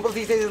 bubble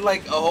tea tastes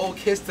like a whole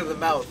kiss to the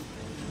mouth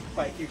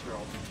By a cute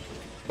girl.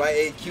 by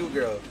a cute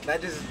girl. Not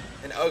just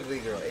an ugly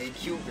girl, a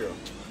cute girl.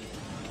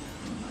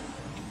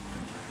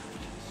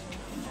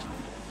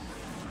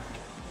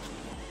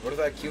 What if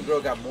that cute girl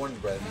got morning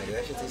breath, nigga?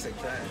 That shit tastes like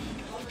trash.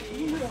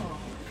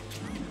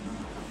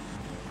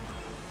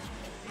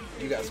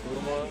 You got school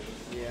tomorrow?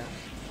 Yeah.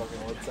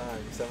 Fucking what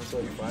time?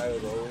 7:45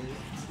 as always.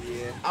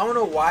 Yeah. I don't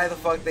know why the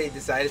fuck they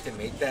decided to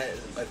make that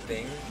a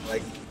thing.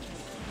 Like,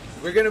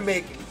 we're gonna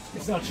make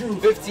It's not true.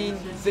 15,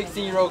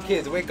 16-year-old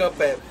kids wake up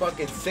at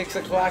fucking 6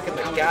 o'clock in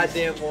the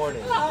goddamn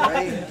morning.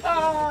 Right?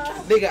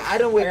 Nigga, I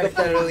don't wake up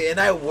that early and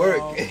I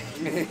work.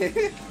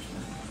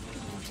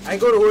 I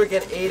go to work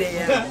at 8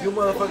 a.m. You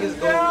motherfuckers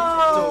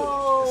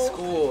go to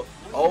school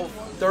all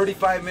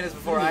 35 minutes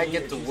before I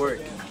get to work.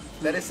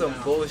 That is some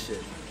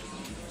bullshit.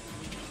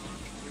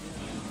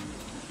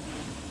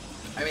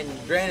 I mean,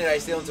 granted, I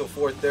stay until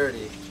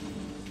 4:30,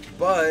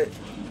 but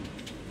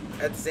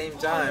at the same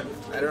time,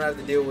 I don't have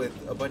to deal with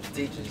a bunch of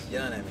teachers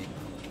yelling at me.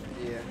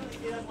 Yeah.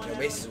 Yo,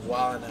 Mace is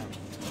wilding out.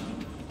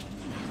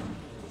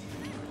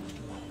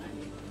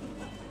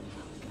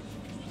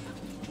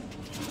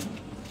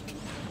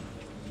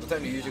 What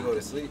time do you usually go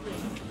to sleep?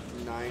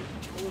 9.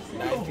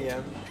 9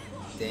 p.m.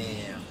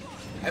 Damn.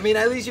 I mean,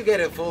 at least you get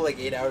a full like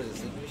 8 hours of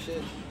sleep and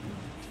shit.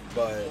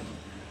 But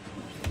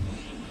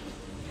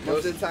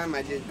Most of the time,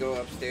 I just go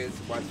upstairs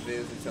to watch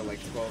videos until like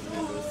 12 and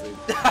then go to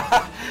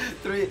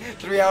sleep.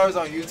 3 hours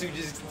on YouTube,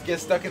 just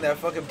get stuck in that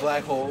fucking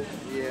black hole.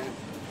 Yeah.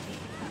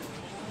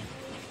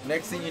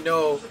 Next thing you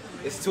know,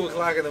 it's 2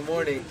 o'clock in the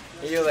morning,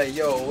 and you're like,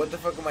 yo, what the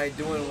fuck am I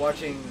doing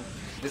watching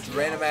this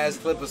random ass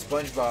clip of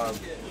SpongeBob?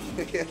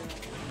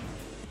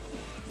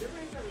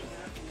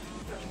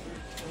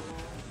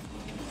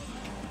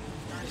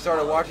 You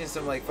started watching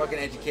some like fucking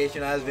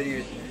education ass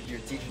video your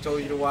teacher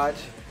told you to watch,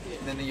 and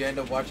then you end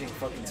up watching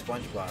fucking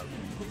SpongeBob.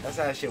 That's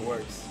how that shit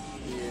works.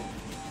 Yeah.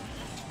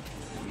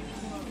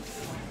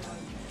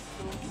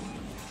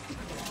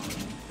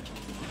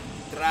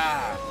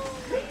 Tra.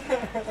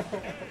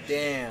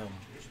 Damn.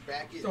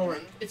 Don't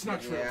worry, it's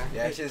not true. Yeah.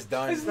 Yeah, that shit's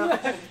done. It's not.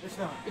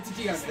 It's a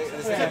DI.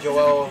 This is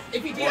Joel.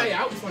 If he DI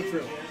out, it's not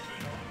true.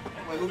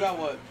 Wait, who got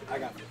what? I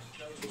got this.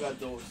 Who got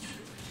those?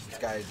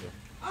 Skaiza.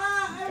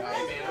 Hey,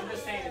 man, I'm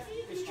just saying,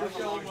 it's true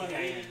for long.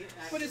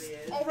 But it's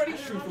already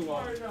true for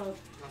long.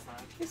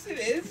 Yes, it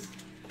is.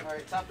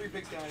 Alright, top 3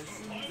 picks,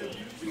 guys.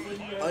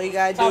 All you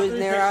gotta Top do is three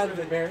narrow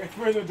picks out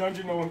for the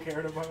dungeon no one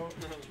cared about.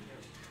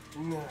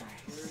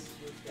 Nice.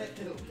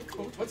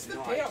 What's the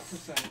payout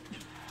percent?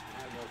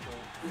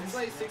 It's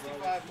like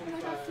 65,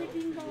 45.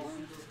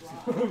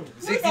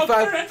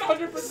 65. That's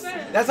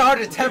 100%. That's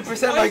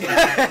 110%, my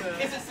guy.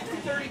 Is it 60,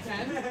 30,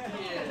 10? Yeah.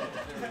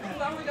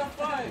 Well, I only got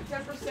 5.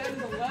 10%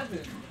 is 11.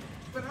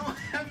 But I don't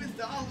have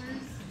 $.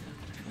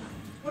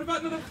 What about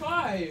another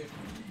 5?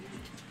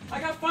 I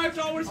got $5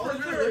 I was for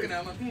really third. looking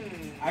at him like,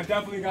 I've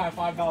definitely got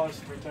 $5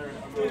 for third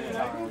a million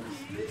times.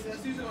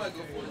 That's usually what I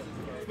go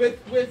for.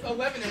 With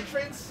 11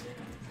 entrants,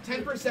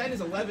 10%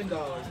 is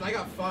 $11, and I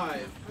got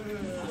 5.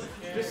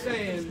 Just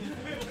saying.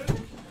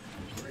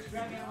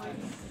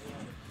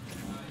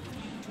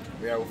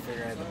 We are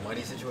figuring out the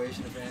money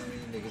situation apparently.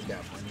 Niggas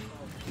got money.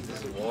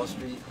 This is Wall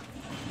Street.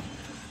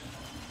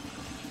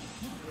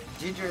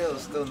 Ginger ale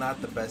is still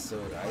not the best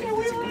soda. I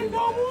disagree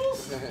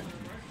with that.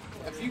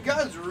 If you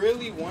guys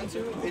really want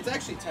to, it's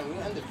actually 10. We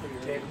ended pretty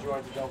early. David, you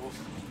want the doubles?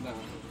 No.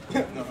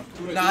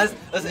 Nah,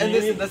 let's end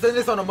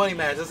this on a money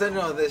match. Let's end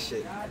it on this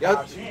shit.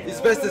 Y'all,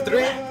 it's best of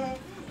 3?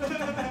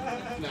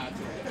 Nah, it's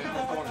okay. I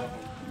want to go home.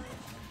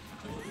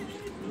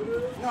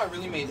 No, I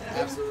really made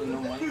absolutely no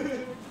money.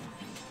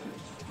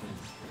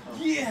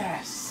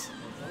 Yes!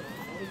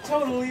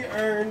 Totally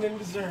earned and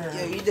deserved.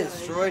 Yeah, you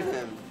destroyed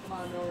him.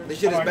 This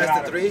shit is Oh, best get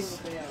of out 3.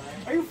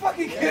 Are you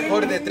fucking kidding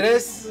Mejor me? de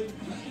 3.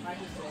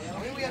 How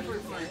many we have for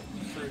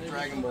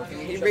Dragon Ball?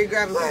 Can you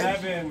re-grab him?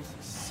 7.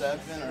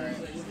 7, alright.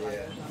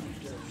 Yeah.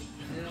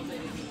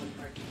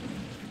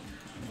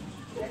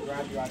 I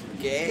grabbed you out of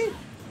Gay?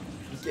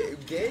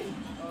 Gay?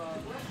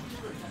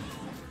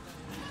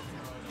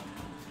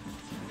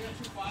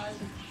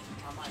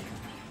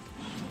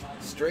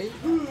 Straight?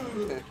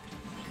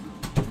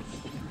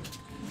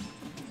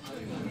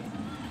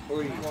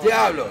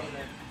 Diablo!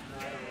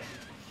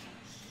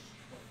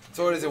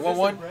 So what is it,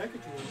 1-1?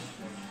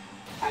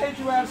 How did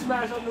you have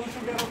smash on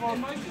neutral get up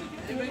on Mike?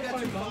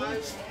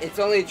 It's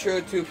only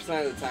true 2%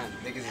 of the time.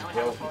 Niggas is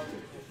broke.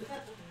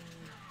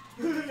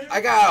 I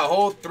got a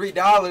whole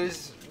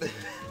 $3.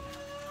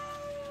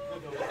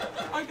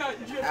 I got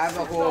I have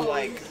a whole,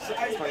 like,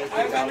 every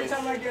 $23.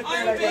 time I get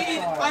there, I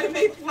get five. I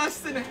made less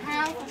than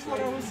half of what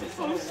I was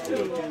supposed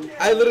to.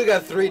 I literally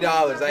got $3.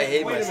 I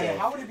hate Wait a minute, myself.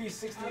 how would it be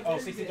 60? Oh,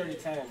 60, 30,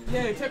 10.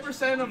 Yeah,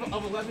 10% of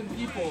 11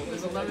 people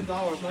is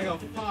 $11, and I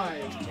got 5.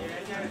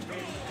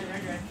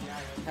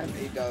 I have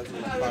 $8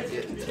 in my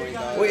pocket and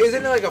 $20. Wait,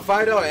 isn't it like a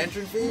 $5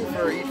 entrance fee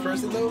for each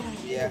person though?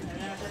 Yeah.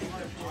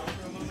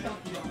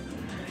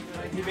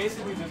 He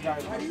basically just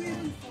got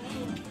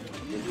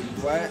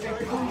What?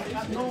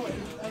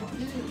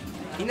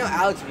 You know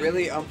Alex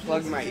really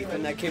unplugged my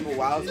Ethernet cable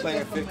while I was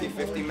playing a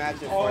 50-50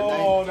 match in Fortnite?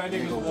 Oh, that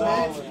nigga's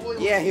wild.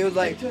 Yeah, he was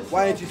like,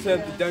 why didn't you set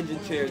up the dungeon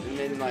chairs? And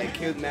then like,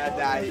 he was mad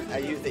that I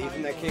used the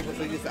Ethernet cable,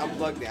 so he just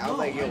unplugged it. I was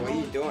like, yo, what are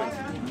you doing?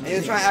 And he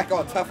was trying to act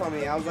all tough on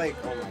me. I was like,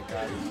 oh my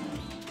god.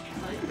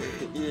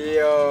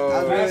 Yo.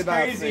 I was really That's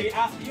about crazy.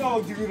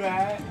 Yo, do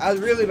that. I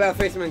was really about to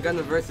face him in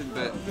Gundam Versus,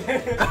 but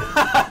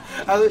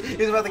He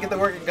was about to get the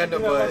work in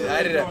Gundam, but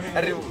I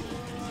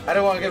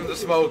didn't want to give him the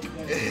smoke.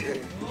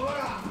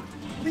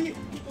 Leave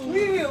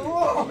me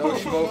alone. No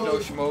smoke, no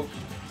smoke.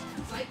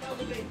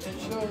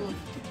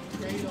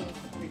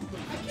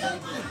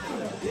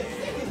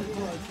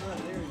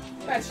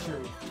 That's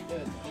true.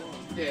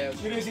 Yeah,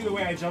 You didn't see the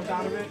way I jumped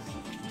out of it?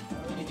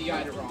 you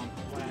DI'd it wrong.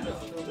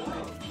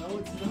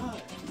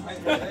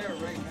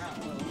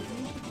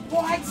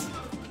 What?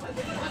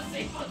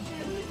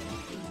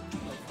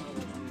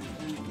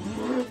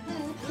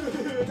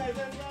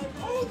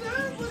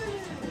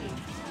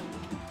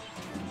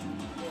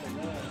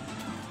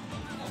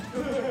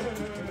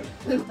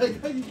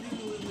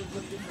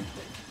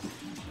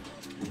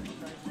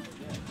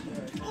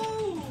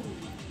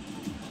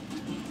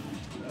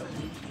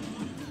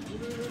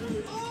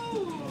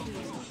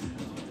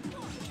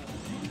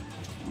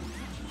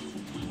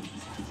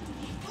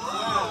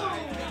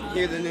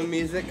 hear the new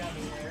music.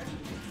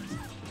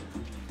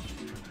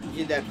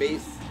 Hear that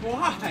bass.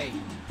 Why?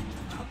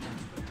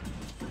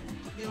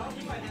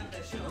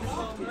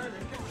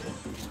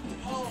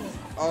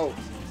 Oh.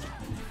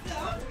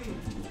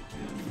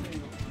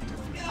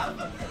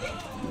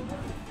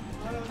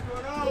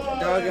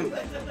 Dog him.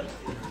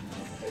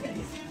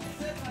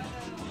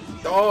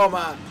 Oh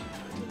man.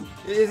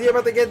 Is he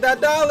about to get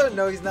that dollar?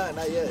 No, he's not.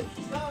 Not yet.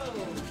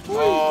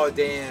 Oh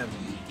damn.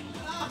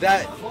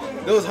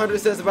 Those 100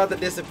 cents about to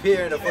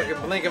disappear in a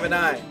fucking blink of an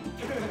eye.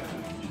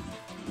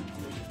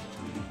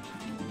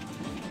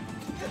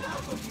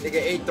 Nigga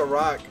ate the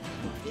rock.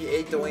 He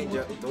ate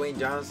Dwayne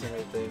Johnson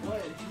right there.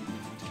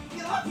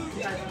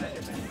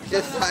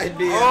 Just side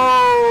B.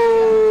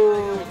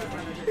 Oh!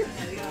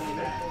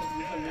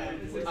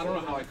 I don't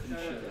know how I couldn't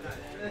shoot it.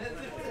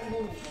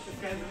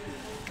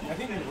 I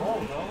think you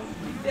rolled, bro.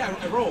 Yeah,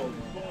 I rolled.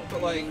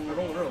 But like, I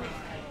rolled early.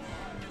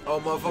 Oh,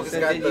 motherfuckers So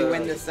got did you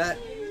win the set?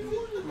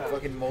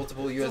 fucking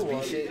multiple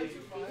USB shit.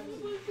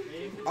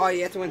 Oh,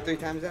 you have to win 3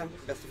 times now?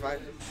 Best of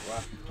 5?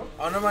 Wow.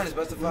 Oh, no, mine is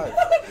best of 5.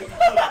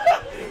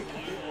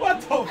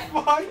 What the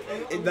fuck?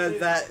 It does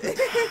that.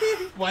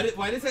 Why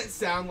does that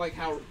sound like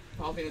how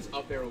Palpatine's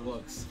up there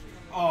looks?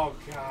 Oh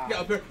god. Yeah,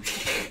 up there.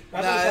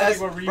 That's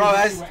what Ryu bro,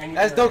 used to do with any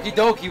that's character.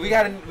 Doki Doki.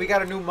 We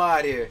got a new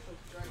mod here.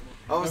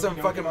 All of a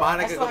sudden, fucking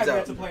Monica I still comes have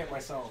yet out. to play it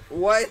myself.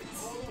 What?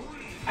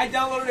 I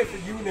downloaded it for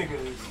you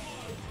niggas.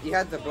 You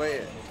had to play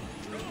it.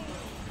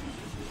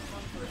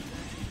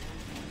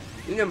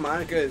 You know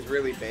Monica is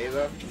really bae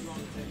though?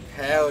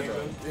 Hell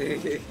no.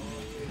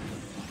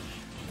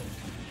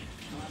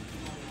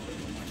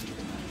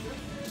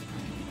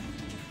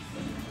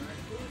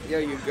 Yo,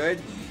 you good?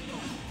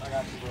 I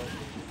got you, bro.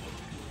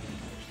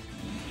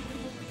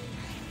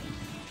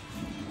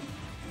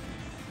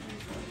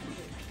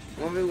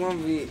 One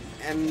v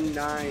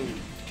M9.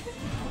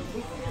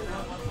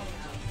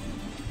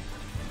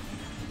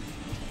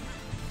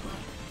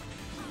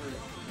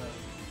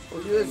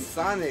 Well, you was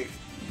Sonic.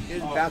 He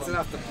was bouncing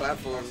off the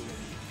platform.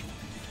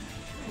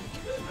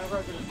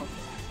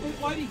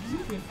 Why do you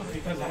give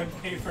Because I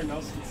paid for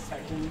Nelson's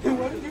section.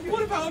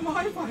 What about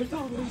my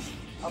 $5?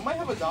 I might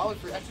have $1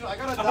 for you. Actually, I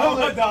got $1.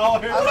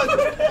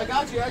 $1. I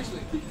got you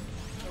actually.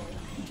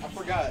 I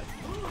forgot.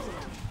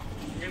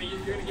 You're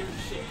You're gonna give it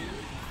to Shane.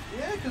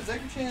 Yeah, because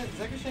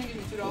Zekichan gave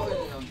me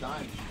 $2 on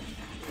dime.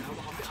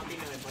 I mean,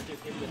 if I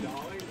just give him $1,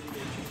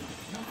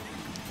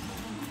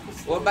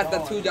 What about the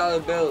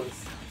 $2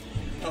 bills?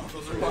 no,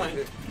 those are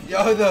mine.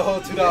 Yo, the whole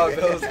 $2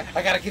 bills.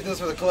 I gotta keep those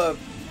for the club.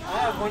 I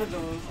have one of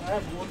those. I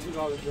have one $2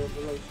 bill,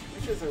 but like,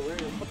 these shits are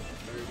weird.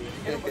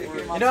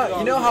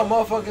 You know how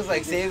motherfuckers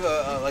like save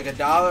like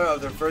 $1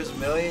 of their first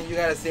million? You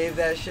gotta save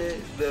that shit,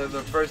 the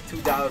first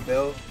 $2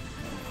 bill.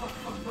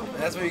 And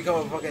that's when you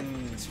become a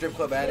fucking strip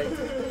club addict.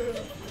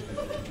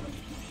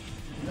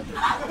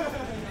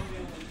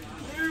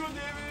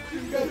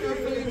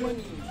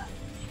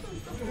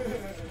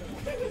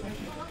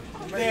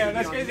 Damn,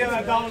 that's crazy how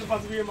that dollar's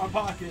about to be in my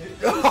pocket.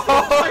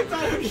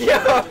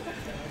 Yo!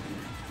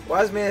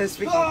 Why is man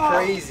speaking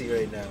crazy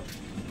right now?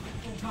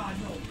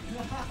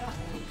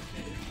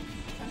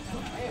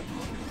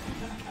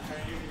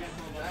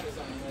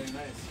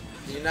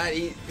 Do you not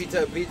eat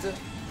pizza?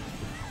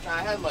 Nah,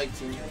 I had like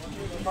 2.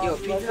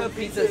 Yo,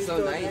 pizza is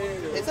so nice.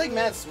 It's like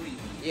mad sweet.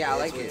 Yeah, I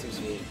like It's way it. too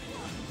sweet.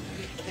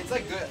 It's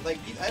like good. Like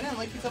I didn't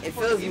like pizza It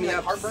before. fills It gave me like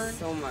up heartburn.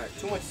 so much.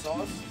 Too much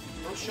sauce.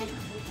 No sugar.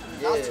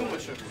 Yeah. Not too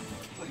much sugar.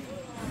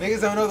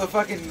 Niggas don't know the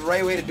fucking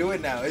right way to do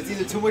it now. It's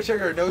either too much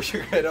sugar or no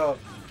sugar at all.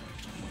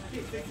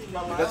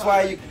 That's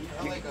why you.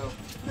 I like I might go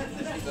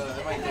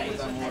with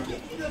that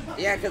more.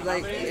 Yeah, cause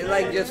like it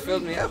like just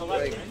filled me up.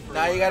 Like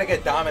Now you gotta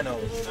get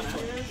Domino's.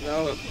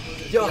 no,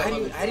 Yo, how do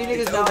you niggas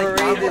it's not like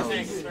overrated.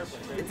 Domino's?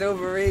 It's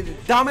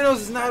overrated.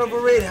 Domino's is not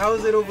overrated. How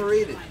is it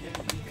overrated?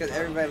 Cause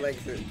everybody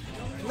likes it.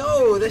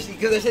 No, that shit,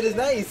 because that shit is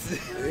nice.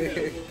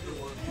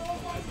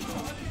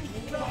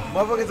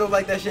 Motherfuckers don't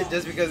like that shit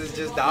just because it's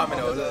just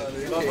Domino's.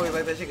 Motherfuckers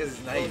like that shit because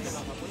it's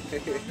nice.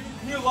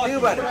 You're lucky. Think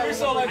about it. You're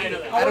so lucky.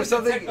 Out of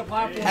something,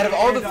 out of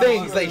all the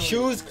things, like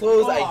shoes,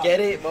 clothes, I get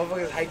it.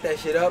 Motherfuckers hype that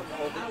shit up.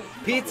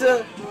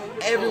 Pizza,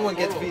 everyone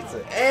gets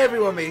pizza.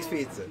 Everyone makes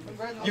pizza.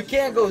 You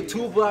can't go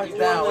 2 blocks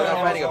down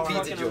without finding a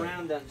pizza joint.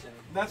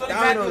 That's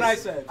exactly what I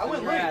said. I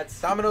went late.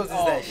 Domino's is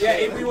that Yeah, shit.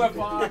 Avery went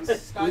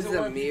Fox. Who's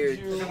the mirror?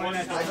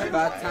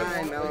 About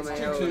time,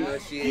 LMAO. No,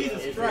 she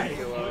is Christ.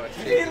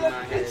 shaking my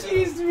head.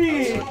 Cheese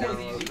me.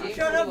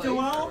 Shut up,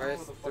 Joel.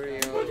 Rest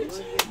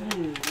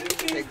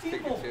 3-0. Take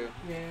Pikachu.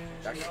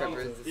 Dr.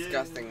 Pepper is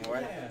disgusting.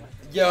 What?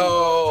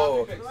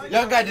 Yo,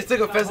 young guy just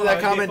took offense to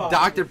that comment.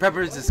 Dr.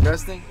 Pepper is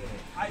disgusting.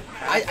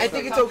 I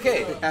think it's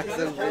okay. Have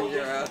some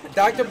ginger ale.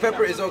 Dr.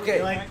 Pepper is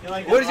okay.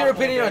 What is your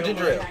opinion on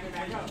ginger ale?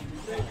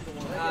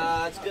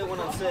 It's good when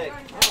I'm sick.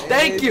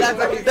 Thank you.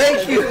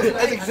 Thank you.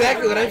 That's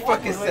exactly what I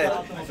fucking said.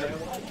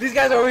 These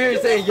guys over here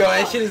saying, yo,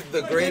 that shit is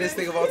the greatest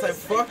thing of all time.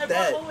 Fuck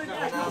that.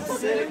 I'm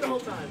sick.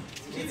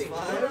 It's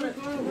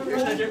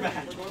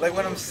fine. Like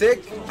when I'm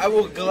sick, I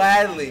will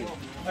gladly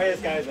Oh, yeah,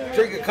 Skaiza.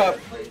 drink a cup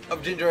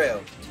of ginger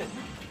ale.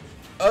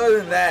 Other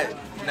than that,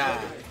 nah.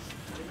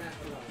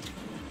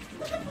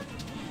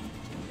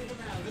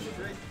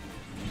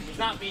 It's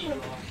not me.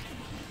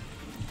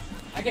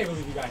 I can't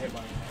believe you got hit by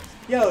it.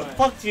 Yo,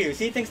 fuck you.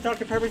 See, he thinks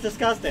Dr. Pepper's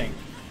disgusting.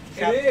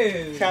 It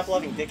is.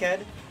 Trap-loving dickhead.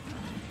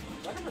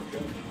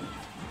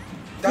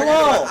 Dr.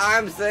 Whoa.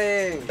 I'm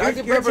saying.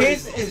 Dr. Your Pepper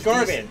taste is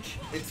garbage. decent.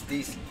 It's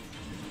decent.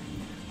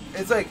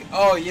 It's like,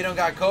 oh, you don't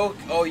got Coke.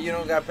 Oh, you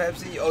don't got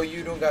Pepsi. Oh,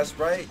 you don't got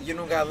Sprite. You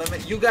don't got lemon.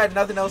 You got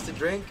nothing else to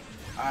drink.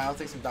 All right, I'll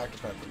take some Dr.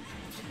 Pepper.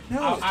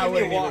 No, I just give me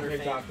wouldn't water. even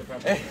pick Dr.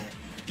 Pepper.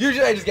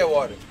 Usually I just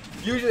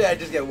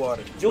get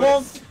water.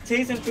 Joel's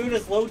taste in food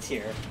is low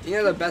tier. You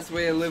know the best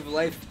way to live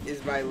life is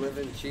by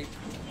living cheap.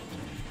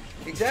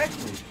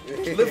 Exactly.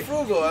 Live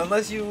frugal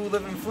unless you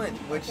live in Flint,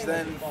 which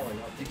then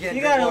you can't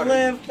You drink gotta water.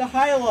 live the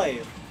high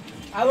life.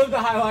 I live the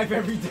high life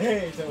every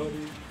day, Tony.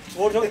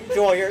 Well,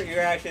 Joel, you're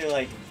actually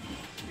like,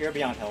 you're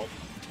beyond help.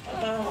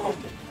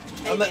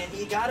 Hey, man,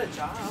 he got a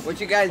job. What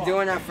you guys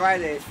doing on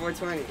Friday? It's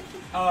 420.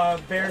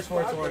 Bears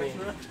 420.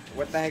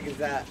 What the heck is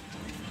that?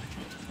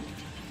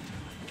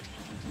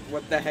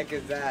 What the heck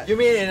is that? You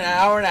mean in an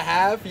hour and a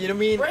half? You know what I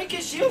mean? Break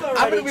his shield already.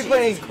 I'm gonna be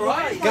playing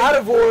God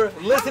of War,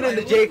 listening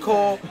to J.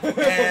 Cole,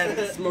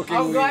 and Smoking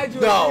I'm weed. glad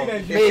you No, agree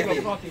that you're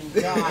maybe. gonna fucking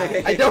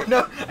die.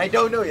 I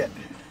don't know yet.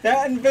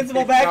 That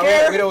invincible back No,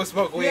 air. we don't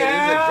smoke weed.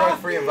 Yeah. This is a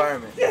drug-free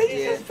environment. Yeah,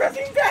 he's just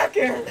pressing back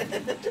air.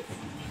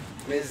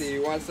 Macy,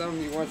 you want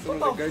some? You want some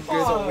What of the the good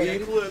fuck? Some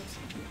goods? weed?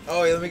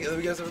 Oh, yeah, let me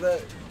get some of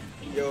that.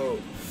 Yo,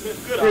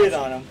 Breathe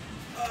on him.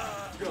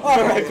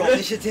 Alright, cool.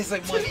 this shit tastes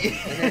like money.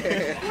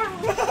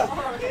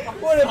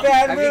 What a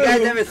bad Have move. you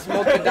guys ever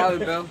smoked a dollar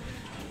bill?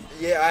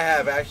 Yeah, I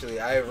have actually.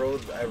 I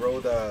rolled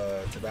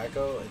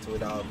tobacco into a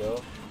 $1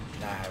 bill.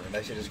 Nah, I haven't.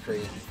 That shit is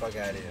crazy. Fuck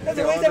out of here. That's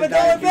a waste of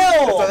 $1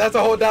 bill. That's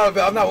a whole $1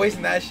 bill. I'm not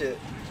wasting that shit.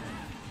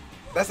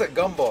 That's a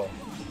gumball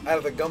out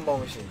of the gumball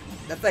machine.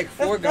 That's like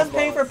 4 That's gumballs.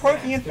 paying for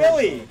parking in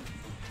Philly.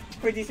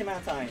 For a decent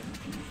amount of time.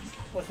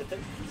 What's it?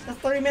 That's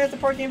 30 minutes of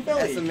parking in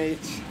Philly.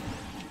 SMH.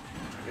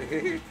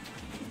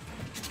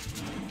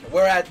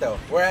 Where at though?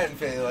 Where at in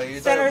Philly? Like you're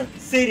Center talking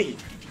about- City.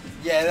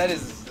 Yeah, that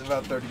is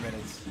about 30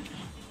 minutes.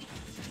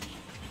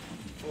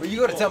 Well, you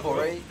go to Temple,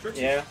 right?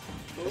 Yeah.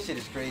 That shit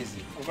is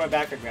crazy. I'm going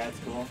back to grad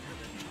school.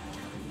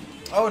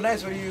 Oh,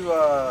 nice. What are you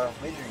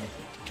majoring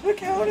in?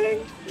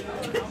 Accounting.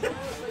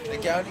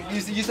 Accounting?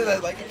 You said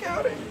that like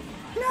accounting?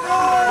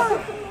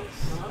 No!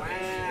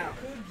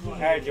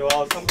 Alright,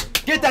 Joel,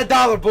 Get that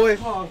dollar, boy! In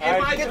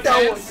my Get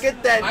defense, that,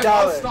 get that I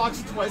dollar! lost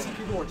stocks twice and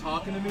people were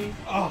talking to me.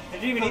 Oh,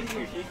 did you even eat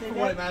your cheesesteak? For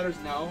what it matters,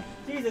 no.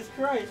 Jesus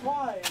Christ,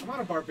 why? I'm not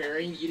a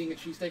barbarian eating a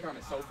cheesesteak on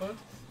a sofa.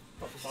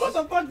 What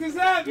the fuck does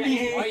that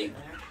mean? Right.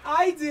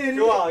 I did it.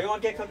 Joel, you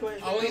want to get cooked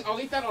with? I'll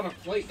eat that on a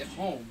plate at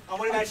home. I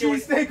want to A match you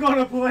with. cheesesteak on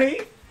a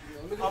plate?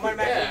 I want to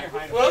match you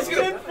with your Well, let's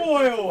get Tin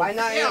foil. Why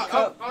not in Yeah, a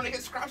cup? I want to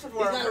get scraps of He's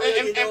work. not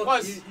really, And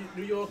plus,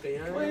 New Yorker, you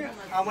know? Wait,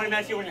 I want to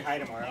match you when you're high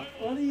tomorrow.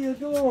 what are you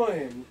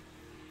doing?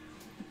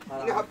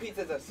 You know how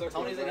pizzas are circles,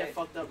 Tony's gonna right? get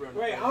fucked up, bro.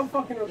 Wait, I'm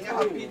fucking You know how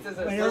recording. pizzas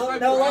are Wait, circles?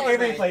 no, let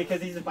Avery play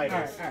because he's a fighter.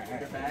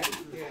 Alright.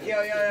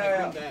 Yo.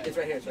 It's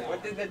right here,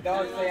 What did the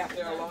dog say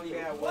after a long day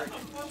at work?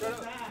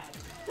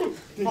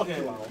 Fuck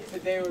Joel.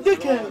 Today was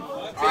Dickhead.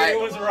 wrong. It Alright,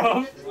 was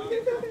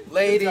rough.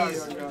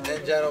 ladies and You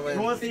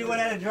gentlemen. want to see what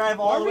I had to drive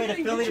all the way to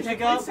Philly to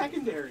pick up?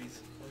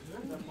 secondaries.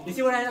 You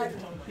see what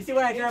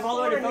I drive all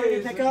the way to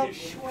Philly to pick up?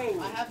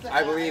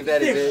 I believe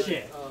that This is it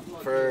shit.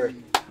 for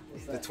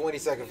the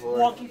 22nd floor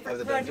Walking for of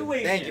the dungeon.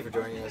 graduation. Thank you for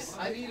joining us.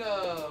 I need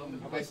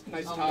Nice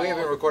We have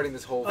been recording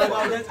this whole Oh,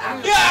 fucking that's-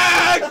 hour.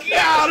 Yeah,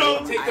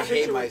 got him. I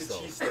hate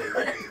myself.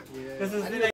 This is the